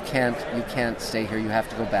says, "You can't stay here. You have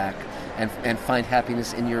to go back and find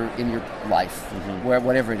happiness in your life, where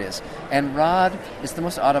whatever it is." And Rod is the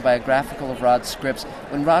most autobiographical of Rod's scripts.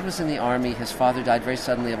 When Rod was in the Army, his father died very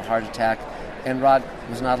suddenly of a heart attack. And Rod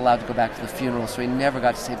was not allowed to go back to the funeral, so he never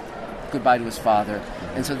got to say goodbye to his father.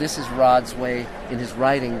 And so this is Rod's way, in his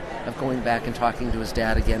writing, of going back and talking to his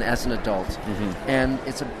dad again as an adult. And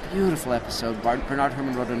it's a beautiful episode. Bernard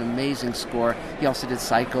Herrmann wrote an amazing score. He also did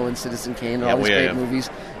Psycho and Citizen Kane and all these great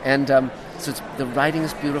movies. And so the writing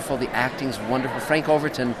is beautiful, the acting is wonderful. Frank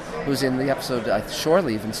Overton, who's in the episode Shore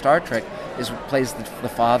Leave in Star Trek, plays the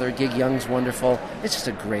father. Gig Young's wonderful. It's just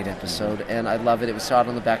a great episode, and I love it. It was shot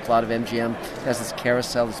on the back lot of MGM. It has this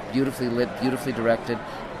carousel. It's beautifully lit, beautifully directed.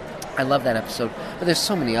 I love that episode. But there's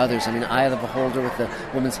so many others. I mean, Eye of the Beholder with the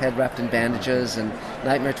woman's head wrapped in bandages, and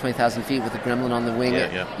Nightmare 20,000 Feet with the gremlin on the wing.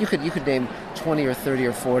 Yeah. You could name 20 or 30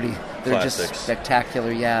 or 40 that Classics. are just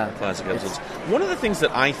spectacular. Yeah. Classic episodes. One of the things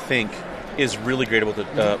that I think is really great about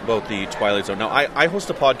the Twilight Zone. Now, I host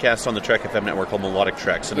a podcast on the Trek FM network called Melodic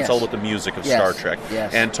Treks, and it's all about the music of Star Trek.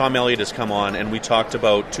 Yes. And Tom Elliott has come on, and we talked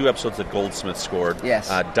about 2 episodes that Goldsmith scored. Yes.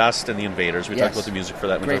 Dust and the Invaders. We talked about the music for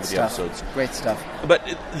that. We talked about the episodes. Great stuff. But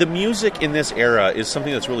the music in this era is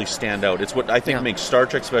something that's really stand out. It's what I think makes Star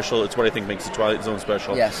Trek special. It's what I think makes the Twilight Zone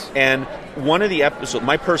special. Yes. And one of the episodes,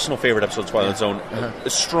 my personal favorite episode of Twilight Zone, a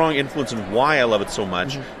strong influence in why I love it so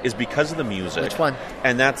much is because of the music. Which one?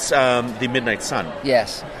 And that's The Midnight Sun.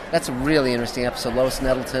 Yes. That's a really interesting episode. Lois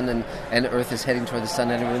Nettleton and Earth is heading toward the sun,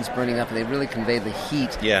 and everyone's burning up, and they really convey the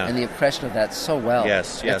heat and the impression of that so well.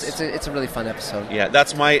 Yes. It's a really fun episode. Yeah,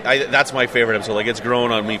 that's my favorite episode. Like, it's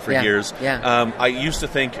grown on me for years. Yeah. I used to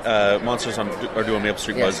think Monsters are Due on Maple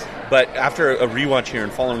Street was, but after a rewatch here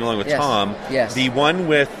and following along with Tom, the one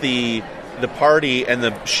with the party and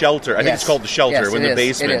the shelter, I think it's called the shelter, in the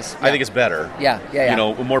basement. I think it's better. Yeah. You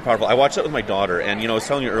know, more powerful. I watched that with my daughter, and I was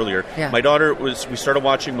telling you earlier, my daughter we started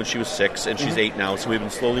watching when she was 6, and she's 8 now, so we've been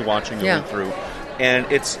slowly watching the way through.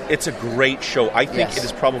 And it's a great show. I think it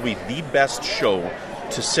is probably the best show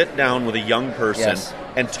to sit down with a young person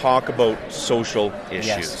and talk about social issues.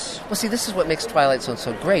 Yes. Well, see, this is what makes Twilight Zone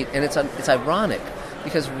so great, and it's ironic,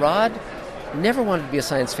 because Rod never wanted to be a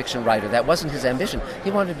science fiction writer. That wasn't his ambition.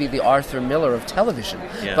 He wanted to be the Arthur Miller of television.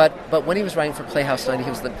 Yeah. But when he was writing for Playhouse 90, he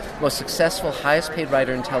was the most successful, highest paid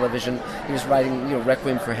writer in television. He was writing,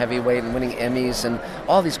 Requiem for Heavyweight and winning Emmys and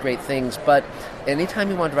all these great things. But anytime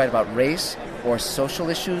he wanted to write about race or social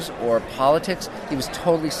issues or politics, he was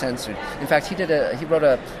totally censored. In fact, he wrote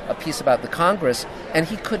a piece about the Congress, and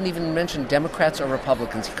he couldn't even mention Democrats or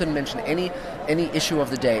Republicans. He couldn't mention any issue of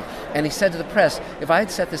the day. And he said to the press, if I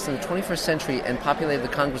had set this in the 21st century and populated the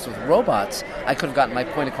Congress with robots, I could have gotten my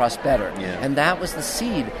point across better. Yeah. And that was the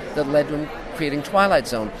seed that led to him creating Twilight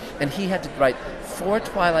Zone. And he had to write 4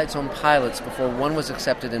 Twilight Zone pilots before one was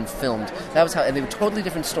accepted and filmed. That was how, and they were totally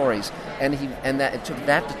different stories. And it took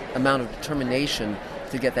that amount of determination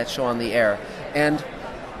to get that show on the air.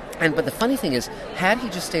 But the funny thing is, had he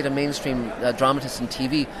just stayed a mainstream dramatist in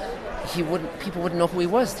TV, people wouldn't know who he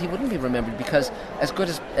was. He wouldn't be remembered, because as good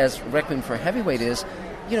as Requiem for Heavyweight is,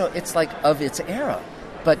 it's like of its era.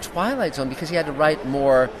 But Twilight Zone, because he had to write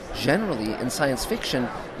more generally in science fiction,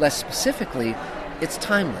 less specifically, it's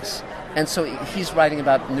timeless. And so he's writing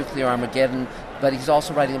about nuclear Armageddon, but he's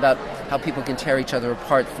also writing about how people can tear each other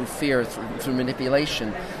apart through fear, through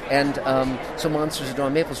manipulation. And so Monsters are Due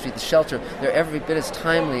on Maple Street, The Shelter, they're every bit as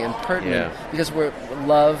timely and pertinent, because we're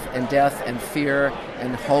love and death and fear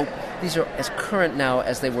and hope. These are as current now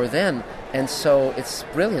as they were then. And so it's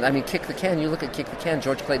brilliant. I mean, Kick the Can, you look at Kick the Can,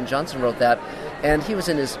 George Clayton Johnson wrote that, and he was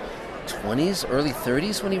in his 20s, early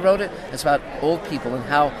 30s when he wrote it. It's about old people and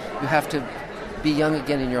how you have to be young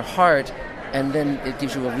again in your heart, and then it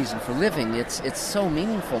gives you a reason for living. It's so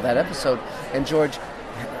meaningful, that episode, and George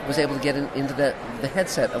was able to get into the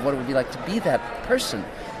headset of what it would be like to be that person,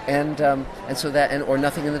 and so that, or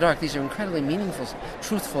Nothing in the Dark. These are incredibly meaningful,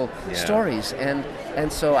 truthful stories,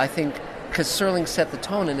 and so I think, because Serling set the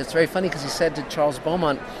tone, and it's very funny because he said to Charles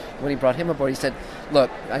Beaumont when he brought him aboard, he said, "Look,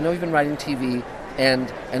 I know you've been writing TV." And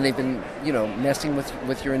they've been, messing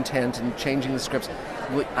with your intent and changing the scripts.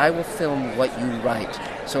 I will film what you write.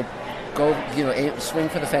 So go, swing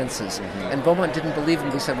for the fences. Mm-hmm. And Beaumont didn't believe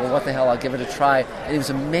him. He said, well, what the hell, I'll give it a try. And he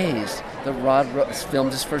was amazed that Rod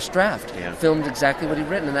filmed his first draft. Filmed exactly what he'd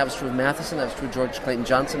written. And that was true of Matheson, that was true of George Clayton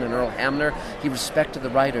Johnson and Earl Hamner. He respected the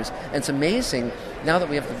writers. And it's amazing, now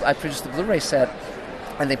that I produced the Blu-ray set,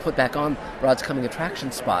 and they put back on Rod's coming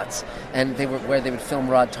attraction spots, and they would film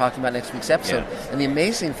Rod talking about next week's episode. And the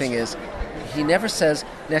amazing thing is, he never says,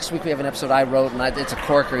 next week we have an episode I wrote and it's a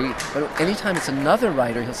corker. But anytime it's another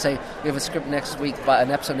writer, he'll say, we have a script next week,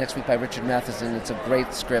 an episode next week by Richard Matheson. It's a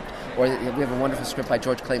great script. Or we have a wonderful script by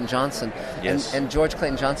George Clayton Johnson. Yes. And George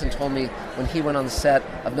Clayton Johnson told me when he went on the set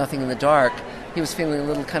of Nothing in the Dark, he was feeling a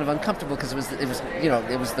little kind of uncomfortable because it was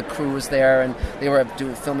the crew was there and they were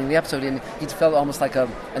filming the episode, and he felt almost like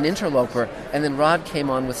an interloper. And then Rod came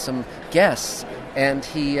on with some guests, and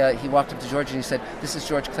he walked up to George and he said, "This is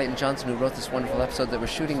George Clayton Johnson who wrote this wonderful episode that we're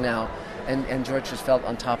shooting now." And George just felt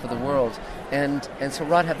on top of the world. And so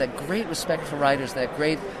Rod had that great respect for writers, that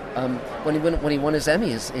great when he won his Emmy,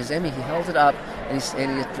 he held it up and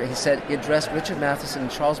he said he addressed Richard Matheson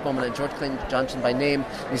and Charles Beaumont and George Clayton Johnson by name,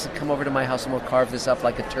 and he said, "Come over to my house and we'll carve this up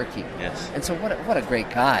like a turkey." Yes. And so what a great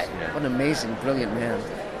guy. Yeah. What an amazing, brilliant man.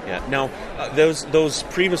 Yeah. Now, those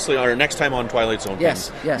previously are next time on Twilight Zone.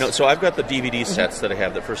 Yes. No, so I've got the DVD sets that I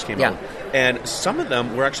have that first came out, and some of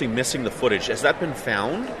them were actually missing the footage. Has that been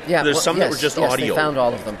found? Yeah. There's some that were just audio. They found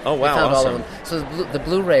all of them. Oh wow! They found awesome. all of them. So the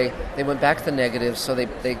Blu-ray, they went back to the negatives. So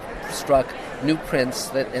they struck new prints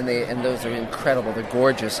and those are incredible. They're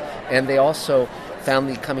gorgeous, and they also found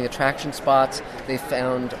the coming attraction spots. They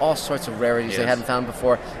found all sorts of rarities they hadn't found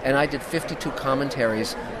before, and I did 52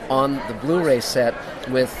 commentaries on the Blu-ray set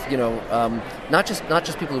with not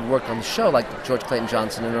just people who worked on the show like George Clayton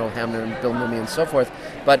Johnson and Earl Hamner and Bill Mumy and so forth,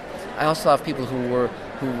 but I also have people who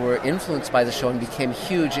were influenced by the show and became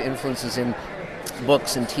huge influences in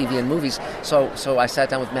books and TV and movies. So I sat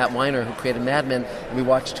down with Matt Weiner, who created Mad Men, and we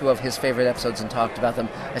watched 2 of his favorite episodes and talked about them.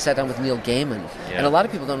 I sat down with Neil Gaiman, and a lot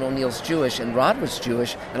of people don't know Neil's Jewish, and Rod was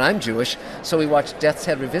Jewish, and I'm Jewish. So we watched Death's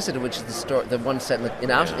Head Revisited, which is the one set in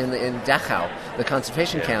Dachau, the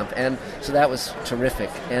concentration camp, and so that was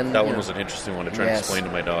terrific. And that one was an interesting one to try and explain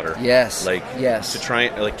to my daughter.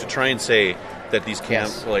 To try and say that these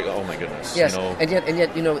camps, oh my goodness, and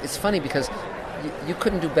yet it's funny because you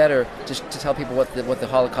couldn't do better to tell people what the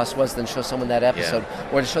Holocaust was than show someone that episode,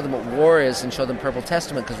 or to show them what war is and show them Purple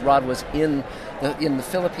Testament, because Rod was in the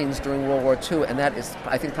Philippines during World War II, and that is,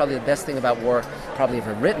 I think, probably the best thing about war probably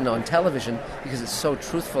ever written on television, because it's so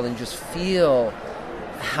truthful and you just feel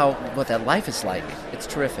what that life is like. It's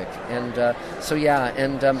terrific, and so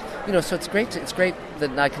it's great. It's great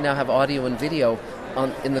that I can now have audio and video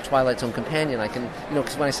in the Twilight Zone Companion. I can,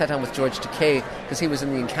 because when I sat down with George Takei, because he was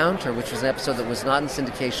in The Encounter, which was an episode that was not in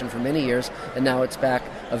syndication for many years, and now it's back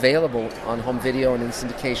available on home video and in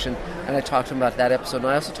syndication, and I talked to him about that episode, and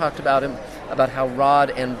I also talked about how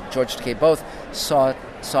Rod and George Takei both saw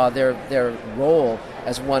their role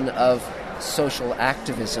as one of social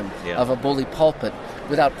activism, of a bully pulpit,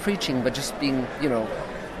 without preaching, but just being,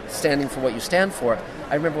 standing for what you stand for.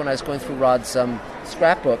 I remember when I was going through Rod's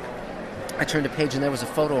scrapbook, I turned a page and there was a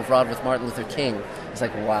photo of Rod with Martin Luther King. It's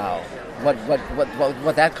like, wow,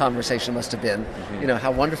 what that conversation must have been. Mm-hmm.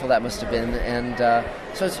 How wonderful that must have been. And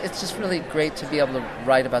so it's just really great to be able to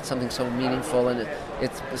write about something so meaningful. And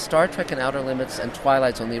it's Star Trek and Outer Limits and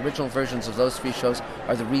Twilight Zone, the original versions of those 3 shows,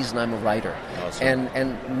 are the reason I'm a writer. Awesome.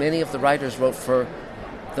 And many of the writers wrote for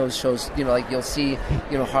those shows, like you'll see,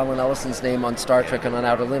 Harlan Ellison's name on Star Trek and on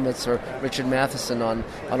Outer Limits, or Richard Matheson on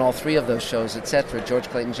all 3 of those shows, etc. George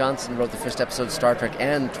Clayton Johnson wrote the first episode of Star Trek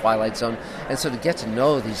and Twilight Zone, and so to get to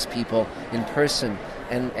know these people in person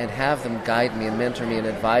and have them guide me and mentor me and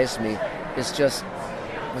advise me was just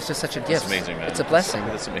such a gift. It's amazing, man. It's a blessing.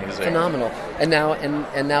 It's amazing. Phenomenal. And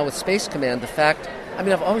now with Space Command, the fact,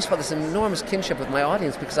 I've always felt this enormous kinship with my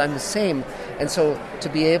audience because I'm the same, and so to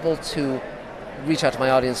be able to reach out to my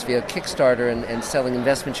audience via Kickstarter and selling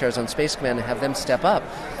investment shares on Space Command and have them step up.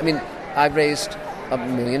 I raised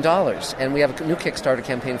 $1 million, and we have a new Kickstarter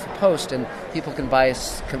campaign for Post, and people can buy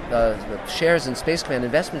shares in Space Command,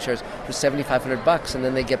 investment shares, for $7,500, and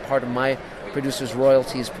then they get part of my producer's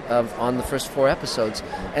royalties on the first 4 episodes.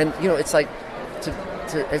 And it's like,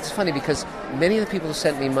 it's funny because many of the people who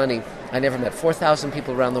sent me money I never met. 4,000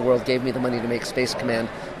 people around the world gave me the money to make Space Command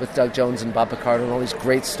with Doug Jones and Bob Picardo and all these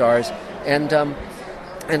great stars. And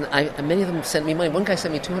many of them sent me money. One guy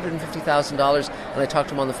sent me $250,000, and I talked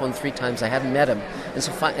to him on the phone 3 times. I hadn't met him. And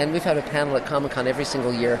so, and we've had a panel at Comic-Con every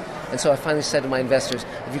single year. And so I finally said to my investors,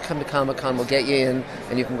 if you come to Comic-Con, we'll get you in,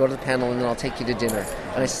 and you can go to the panel, and then I'll take you to dinner.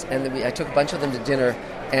 And I took a bunch of them to dinner,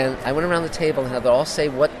 and I went around the table and had them all say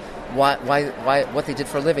what they did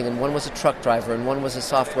for a living. And one was a truck driver, and one was a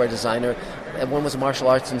software designer, and one was a martial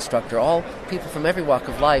arts instructor, all people from every walk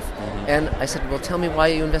of life. Mm-hmm. And I said, well, tell me why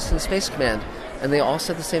you invested in Space Command. And they all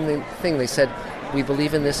said the same thing. They said, we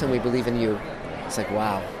believe in this and we believe in you. It's like,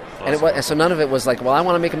 wow. Awesome. And so none of it was like, well, I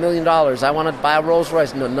want to make $1 million. I want to buy a Rolls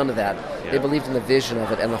Royce. No, none of that. Yeah. They believed in the vision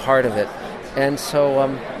of it and the heart of it. And so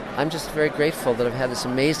I'm just very grateful that I've had this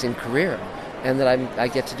amazing career, and that I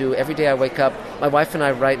get to do, every day I wake up, my wife and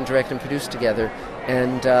I write and direct and produce together,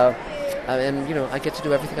 and I get to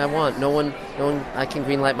do everything I want. No one, I can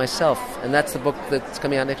greenlight myself, and that's the book that's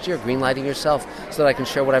coming out next year, Greenlighting Yourself, so that I can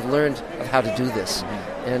share what I've learned of how to do this.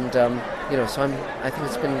 And so I think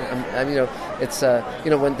it's been, it's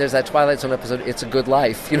when there's that Twilight Zone episode, it's a good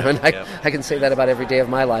life, and I can say that about every day of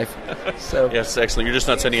my life. So yes, excellent. You're just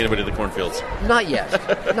not sending anybody to the cornfields. Not yet,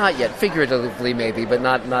 figuratively maybe, but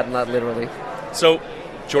not literally. So,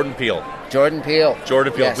 Jordan Peele.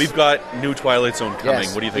 Yes. We've got new Twilight Zone coming.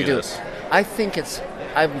 Yes, what do you think of this? I think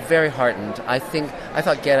I'm very heartened. I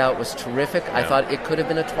thought Get Out was terrific. Yeah. I thought it could have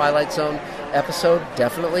been a Twilight Zone episode,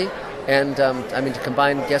 definitely. And to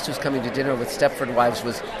combine Guess Who's Coming to Dinner with Stepford Wives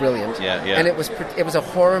was brilliant. Yeah. And it was a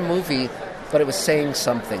horror movie, but it was saying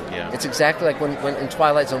something. Yeah. It's exactly like when in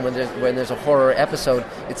Twilight Zone, when there's a horror episode,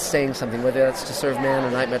 it's saying something. Whether that's To Serve Man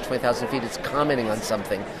or Nightmare at 20,000 Feet, it's commenting on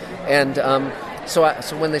something. And So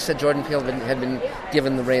when they said Jordan Peele had been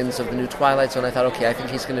given the reins of the new Twilight Zone, I thought, okay, I think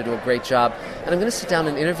he's going to do a great job. And I'm going to sit down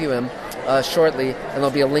and interview him shortly, and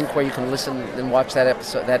there'll be a link where you can listen and watch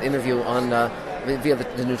that interview on via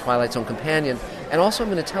the new Twilight Zone companion. And also I'm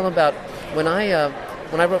going to tell him about when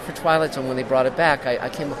I wrote for Twilight Zone, when they brought it back, I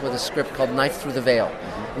came up with a script called Knife Through the Veil.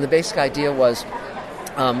 And the basic idea was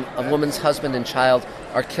a woman's husband and child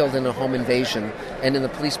are killed in a home invasion, and in the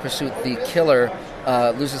police pursuit, the killer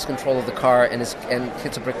loses control of the car and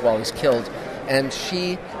hits a brick wall. He's killed, and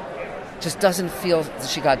she just doesn't feel that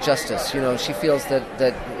she got justice. She feels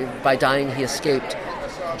that by dying he escaped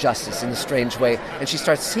justice in a strange way, and she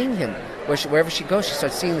starts seeing him wherever she goes. She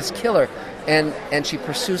starts seeing this killer, and she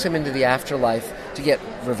pursues him into the afterlife to get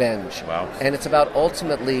revenge. Wow! And it's about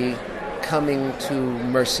ultimately coming to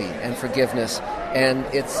mercy and forgiveness. And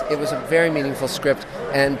it was a very meaningful script.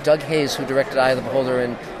 And Doug Hayes, who directed Eye of the Beholder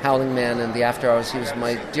and Howling Man and The After Hours, he was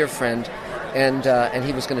my dear friend, and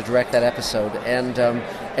he was going to direct that episode. And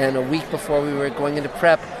a week before we were going into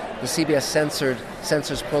prep, the CBS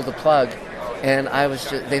censors pulled the plug, and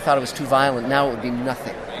they thought it was too violent. Now it would be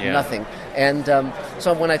nothing. And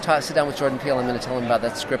so when I sit down with Jordan Peele, I'm going to tell him about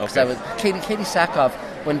that script. Because Katie Sackhoff,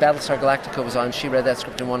 when Battlestar Galactica was on, she read that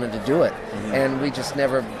script and wanted to do it. Mm-hmm. And we just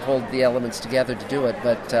never pulled the elements together to do it.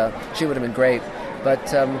 But she would have been great.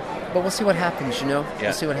 But we'll see what happens, Yeah.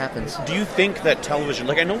 We'll see what happens. Do you think that television,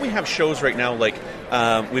 I know we have shows right now,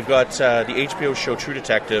 we've got the HBO show True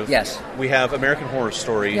Detective. Yes. We have American Horror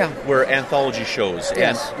Story. Yeah. We're anthology shows.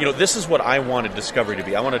 Yes. And, this is what I wanted Discovery to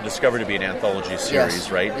be. I wanted Discovery to be an anthology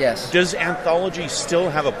series, right? Yes. Does anthology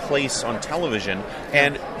still have a place on television?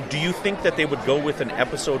 And do you think that they would go with an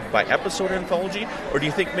episode-by-episode anthology? Or do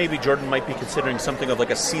you think maybe Jordan might be considering something of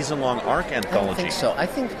a season-long arc anthology? I don't think so. I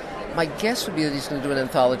think my guess would be that he's going to do an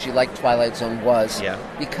anthology like Twilight Zone was. Yeah.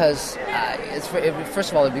 Because,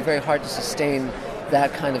 first of all, it'd be very hard to sustain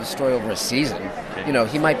that kind of a story over a season. Okay.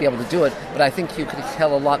 He might be able to do it, but I think you could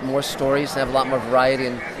tell a lot more stories and have a lot more variety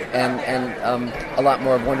and a lot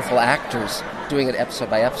more wonderful actors doing it episode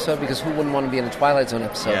by episode, because who wouldn't want to be in a Twilight Zone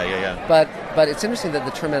episode? Yeah. But it's interesting that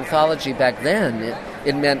the term anthology back then,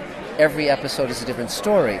 it meant every episode is a different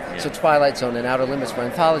story. Yeah. So Twilight Zone and Outer Limits were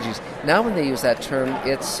anthologies. Now when they use that term,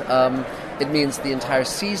 it means the entire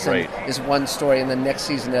season is one story, and the next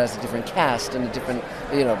season has a different cast and a different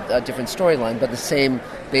storyline, but the same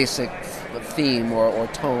basic theme or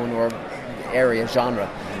tone or area, genre.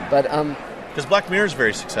 But because Black Mirror is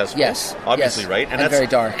very successful, yes, obviously, right? And that's very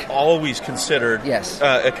dark. Always considered,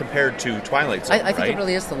 compared to Twilight Zone. I think it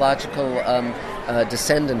really is the logical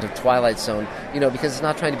descendant of Twilight Zone, because it's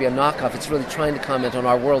not trying to be a knockoff. It's really trying to comment on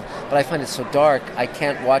our world. But I find it so dark, I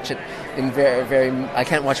can't watch it I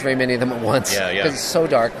can't watch very many of them at once because it's so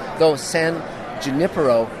dark. Though San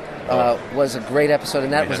Junipero was a great episode,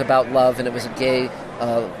 and that was about love, and it was a gay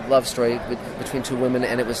love story between two women,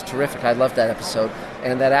 and it was terrific. I loved that episode,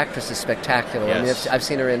 and that actress is spectacular. Yes. I mean, I've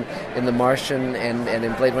seen her in The Martian and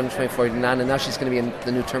in Blade Runner 2049, and now she's going to be in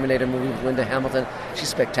the new Terminator movie with Linda Hamilton. She's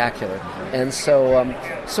spectacular, and so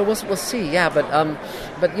we'll see. Yeah, but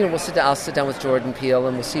I'll sit down with Jordan Peele,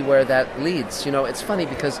 and we'll see where that leads. It's funny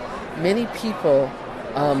because many people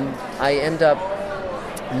I end up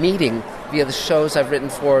meeting via the shows I've written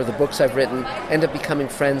for, the books I've written, end up becoming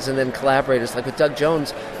friends and then collaborators. Like with Doug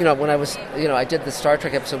Jones, when I did the Star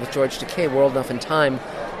Trek episode with George Takei, World Enough in Time,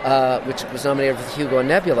 which was nominated for the Hugo and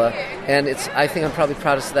Nebula, and I think I'm probably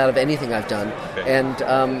proudest of that of anything I've done. Okay.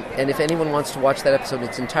 And if anyone wants to watch that episode in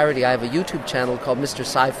its entirety, I have a YouTube channel called Mr.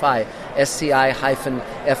 Sci-Fi,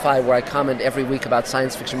 SCI-FI, where I comment every week about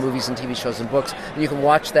science fiction movies and TV shows and books, and you can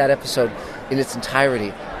watch that episode in its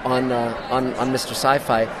entirety on Mr.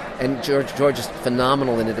 Sci-Fi, and George is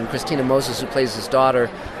phenomenal in it. And Christina Moses, who plays his daughter,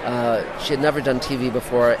 she had never done TV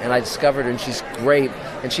before, and I discovered her, and she's great.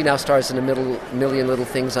 And she now stars in A Million Little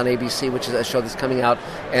Things on ABC, which is a show that's coming out,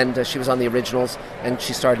 and she was on the originals, and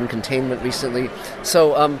she starred in Containment recently.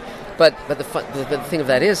 So, but the thing of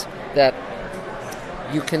that is that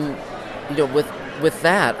you can, with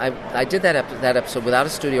that, I did that episode without a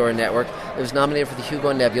studio or a network. It was nominated for the Hugo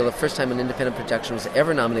and Nebula, first time an independent production was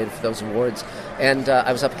ever nominated for those awards. And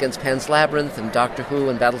I was up against Pan's Labyrinth and Doctor Who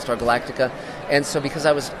and Battlestar Galactica. And so because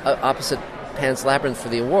I was opposite Pan's Labyrinth for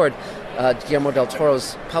the award, Guillermo del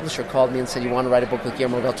Toro's publisher called me and said, "You want to write a book with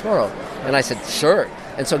Guillermo del Toro?" And I said, "Sure."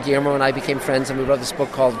 And so Guillermo and I became friends, and we wrote this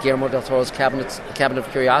book called Guillermo del Toro's Cabinet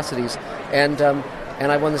of Curiosities. And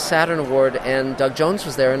I won the Saturn Award, and Doug Jones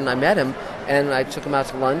was there, and I met him, and I took him out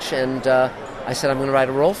to lunch, and I said, "I'm going to write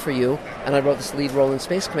a role for you," and I wrote this lead role in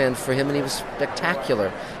Space Command for him, and he was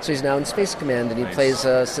spectacular. So he's now in Space Command, and he plays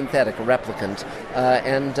a synthetic, a replicant,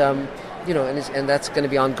 and that's going to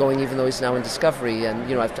be ongoing, even though he's now in Discovery.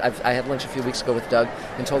 And I had lunch a few weeks ago with Doug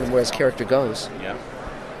and told him where his character goes. Yeah.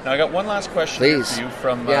 Now I got one last question here for you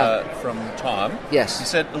from Tom. Yes. He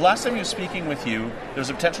said the last time he was speaking with you, there's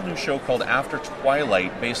a potential new show called After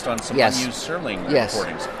Twilight based on some unused Serling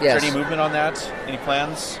recordings. Is there any movement on that? Any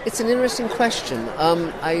plans? It's an interesting question.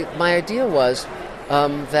 My idea was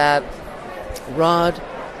that Rod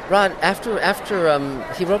after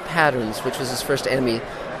he wrote Patterns, which was his first Emmy.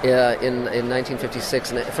 In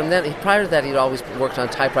 1956, and from then, prior to that, he'd always worked on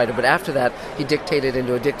typewriter. But after that, he dictated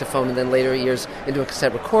into a dictaphone, and then later years into a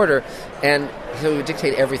cassette recorder. And so he would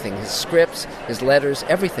dictate everything: his scripts, his letters,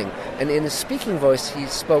 everything. And in his speaking voice, he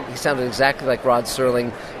sounded exactly like Rod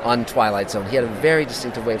Serling on Twilight Zone. He had a very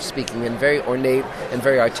distinctive way of speaking, and very ornate and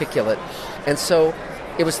very articulate. And so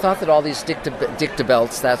it was thought that all these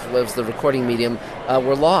dictabelts, that was the recording medium,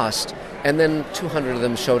 were lost. And then 200 of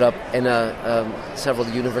them showed up in several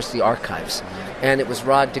university archives. And it was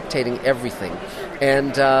Rod dictating everything.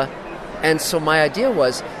 And so my idea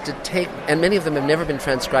was to take, and many of them have never been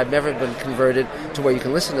transcribed, never been converted to where you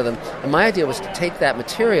can listen to them. And my idea was to take that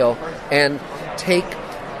material and take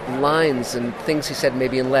lines and things he said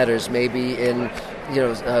maybe in letters, maybe in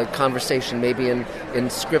conversation, maybe in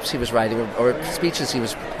scripts he was writing or speeches he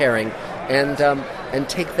was preparing, and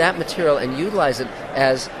take that material and utilize it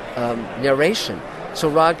as narration. So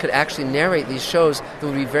Rod could actually narrate these shows that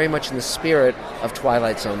would be very much in the spirit of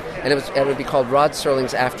Twilight Zone. And it would be called Rod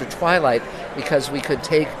Serling's After Twilight, because we could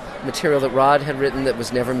take material that Rod had written that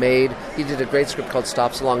was never made. He did a great script called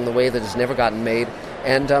Stops Along the Way that has never gotten made.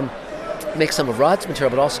 And make some of Rod's material,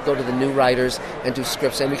 but also go to the new writers and do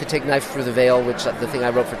scripts. And we could take Knife Through the Veil, which the thing I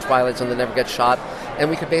wrote for Twilight Zone that never got shot, and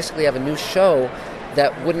we could basically have a new show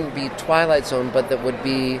that wouldn't be Twilight Zone, but that would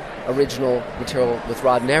be original material with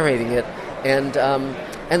Rod narrating it. And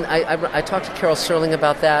I talked to Carol Serling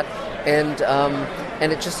about that, and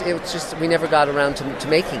it just we never got around to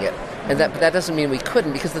making it. And that doesn't mean we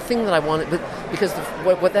couldn't, because the thing that I wanted, because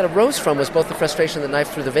what that arose from was both the frustration that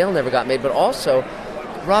Knife Through the Veil never got made, but also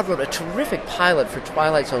Rod wrote a terrific pilot for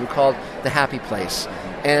Twilight Zone called The Happy Place.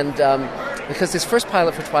 And because his first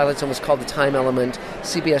pilot for Twilight Zone was called The Time Element,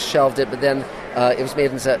 CBS shelved it, but then it was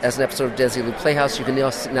made as an episode of Desilu Playhouse. You can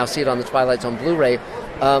now see it on the Twilight Zone Blu-ray.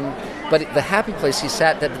 But The Happy Place,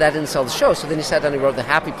 that didn't sell the show, so then he sat down and he wrote The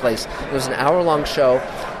Happy Place. It was an hour-long show,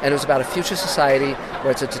 and it was about a future society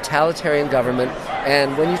where it's a totalitarian government,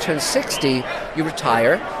 and when you turn 60, you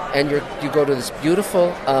retire, and you go to this beautiful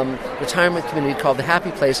retirement community called The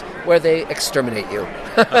Happy Place, where they exterminate you.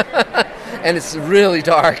 And it's really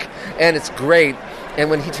dark, and it's great. And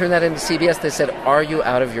when he turned that into CBS, they said, "Are you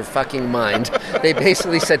out of your fucking mind?" They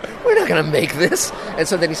basically said, "We're not going to make this." And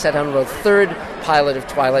so then he sat down and wrote a third pilot of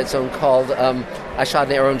Twilight Zone called I Shot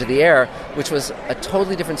an Arrow into the Air, which was a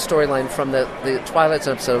totally different storyline from the Twilight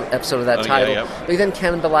Zone episode of that title. Yeah. But he then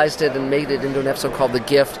cannibalized it and made it into an episode called The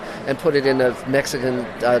Gift and put it in a Mexican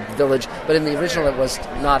village. But in the original, it was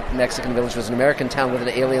not a Mexican village. It was an American town with an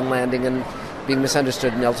alien landing and being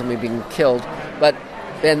misunderstood and ultimately being killed.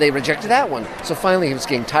 And they rejected that one. So finally he was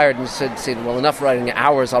getting tired and said, well, enough writing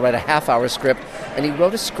hours, I'll write a half-hour script. And he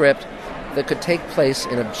wrote a script that could take place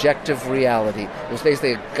in objective reality. It was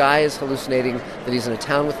basically a guy is hallucinating that he's in a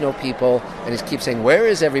town with no people, and he keeps saying, "Where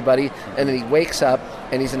is everybody?" And then he wakes up,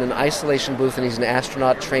 and he's in an isolation booth, and he's an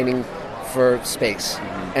astronaut training for space.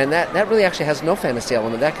 Mm-hmm. And that really actually has no fantasy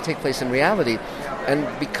element. That could take place in reality. And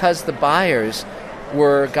because the buyers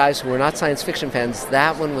were guys who were not science fiction fans,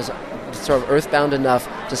 that one was sort of earthbound enough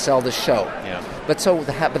to sell the show. Yeah. But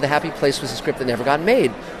The Happy Place was a script that never got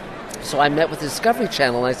made. So I met with the Discovery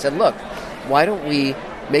Channel and I said, look, why don't we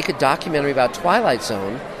make a documentary about Twilight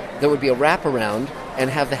Zone that would be a wraparound and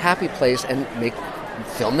have The Happy Place and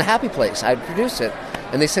film The Happy Place. I'd produce it.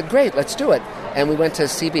 And they said, great, let's do it. And we went to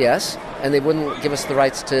CBS and they wouldn't give us the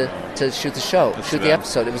rights to shoot the show, shoot the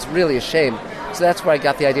episode. It was really a shame. So that's where I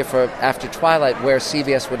got the idea for After Twilight, where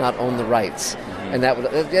CBS would not own the rights. And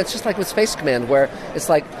it's just like with Space Command, where it's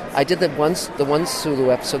like I did the one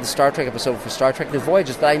Sulu episode, the Star Trek episode for Star Trek New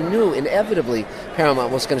Voyages, but I knew inevitably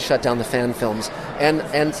Paramount was going to shut down the fan films. And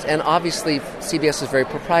obviously CBS is very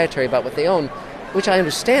proprietary about what they own, which I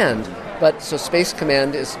understand. But so Space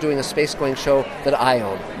Command is doing a space-going show that I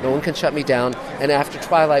own. No one can shut me down. And After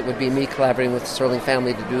Twilight would be me collaborating with the Serling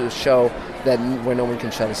family to do a show where no one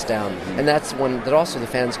can shut us down. And that's one that also the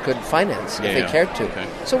fans could finance if they cared to. Okay.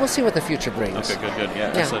 So we'll see what the future brings. Okay, good.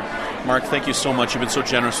 Yeah. Mark, thank you so much. You've been so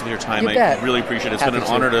generous with your time. I really appreciate it. It's been an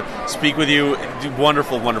honor to speak with you.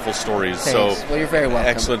 Wonderful, wonderful stories. Thanks. So, well, you're very welcome.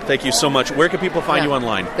 Excellent. Thank you so much. Where can people find you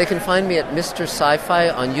online? They can find me at Mr. Sci-Fi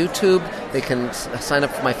on YouTube. They can sign up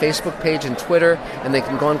for my Facebook page and Twitter, and they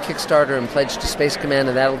can go on Kickstarter and pledge to Space Command,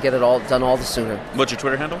 and that'll get it all done all the sooner. What's your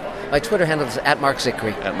Twitter handle? My Twitter handle is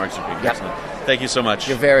 @MarkZickery. @MarkZickery. Yep. Excellent. Thank you so much.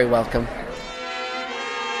 You're very welcome.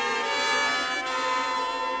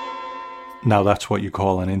 Now that's what you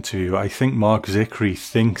call an interview. I think Mark Zickery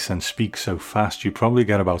thinks and speaks so fast. You probably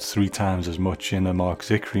get about 3 times as much in a Mark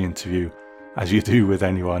Zickery interview as you do with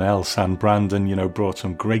anyone else. And Brandon, brought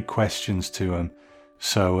some great questions to him.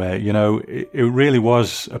 So, it really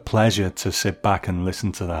was a pleasure to sit back and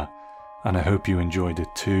listen to that. And I hope you enjoyed it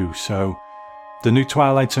too. So, the new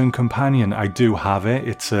Twilight Zone Companion, I do have it.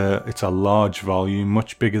 It's a large volume,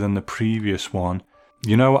 much bigger than the previous one.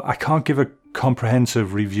 I can't give a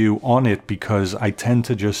comprehensive review on it because I tend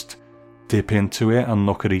to just dip into it and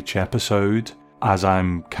look at each episode as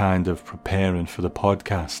I'm kind of preparing for the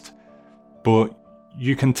podcast. But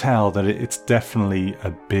you can tell that it's definitely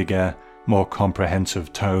a bigger, more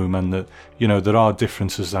comprehensive tome, and that, there are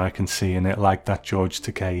differences that I can see in it, like that George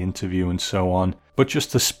Takei interview and so on. But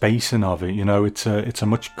just the spacing of it, it's a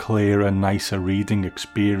much clearer, nicer reading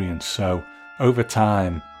experience. So over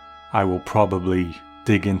time, I will probably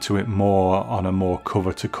dig into it more on a more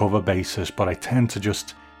cover-to-cover basis, but I tend to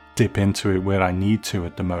just dip into it where I need to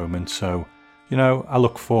at the moment. So, I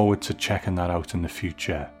look forward to checking that out in the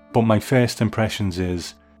future. But my first impressions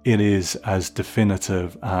is it is as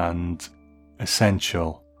definitive and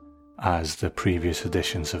essential as the previous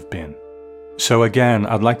editions have been. So again,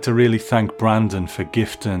 I'd like to really thank Brandon for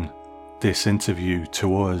gifting this interview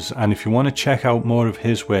to us. And if you want to check out more of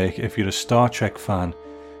his work, if you're a Star Trek fan,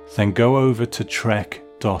 then go over to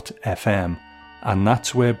Trek.fm, and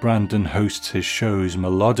that's where Brandon hosts his shows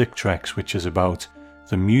Melodic Treks, which is about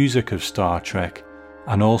the music of Star Trek,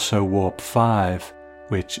 and also Warp 5,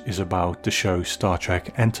 which is about the show Star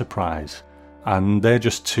Trek Enterprise. And they're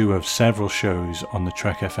just 2 of several shows on the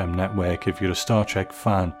Trek FM network. If you're a Star Trek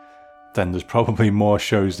fan, then there's probably more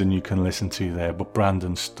shows than you can listen to there, but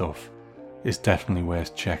Brandon's stuff is definitely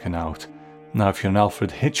worth checking out. Now, if you're an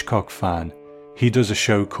Alfred Hitchcock fan, he does a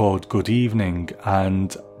show called Good Evening,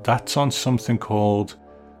 and that's on something called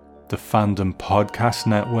the Fandom Podcast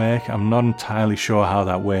Network. I'm not entirely sure how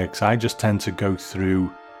that works. I just tend to go through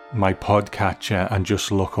my podcatcher and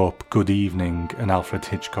just look up Good Evening, an Alfred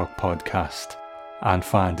Hitchcock podcast, and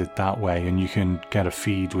find it that way, and you can get a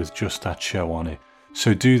feed with just that show on it.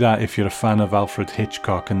 So do that if you're a fan of Alfred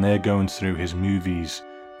Hitchcock and they're going through his movies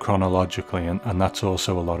chronologically, and that's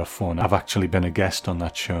also a lot of fun. I've actually been a guest on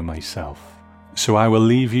that show myself. So I will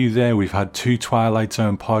leave you there. We've had 2 Twilight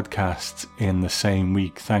Zone podcasts in the same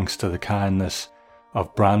week, thanks to the kindness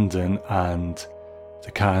of Brandon and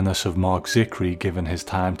the kindness of Mark Zickery giving his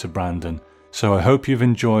time to Brandon. So I hope you've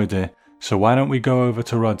enjoyed it. So why don't we go over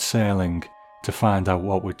to Rod Serling to find out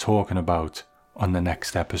what we're talking about on the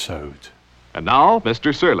next episode. And now,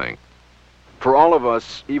 Mr. Serling. For all of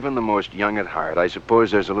us, even the most young at heart, I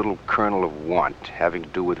suppose there's a little kernel of want having to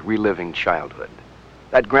do with reliving childhood.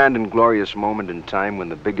 That grand and glorious moment in time when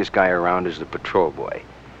the biggest guy around is the patrol boy.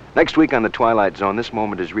 Next week on The Twilight Zone, this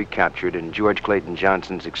moment is recaptured in George Clayton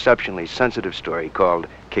Johnson's exceptionally sensitive story called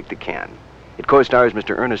Kick the Can. It co-stars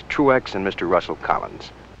Mr. Ernest Truex and Mr. Russell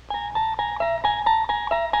Collins.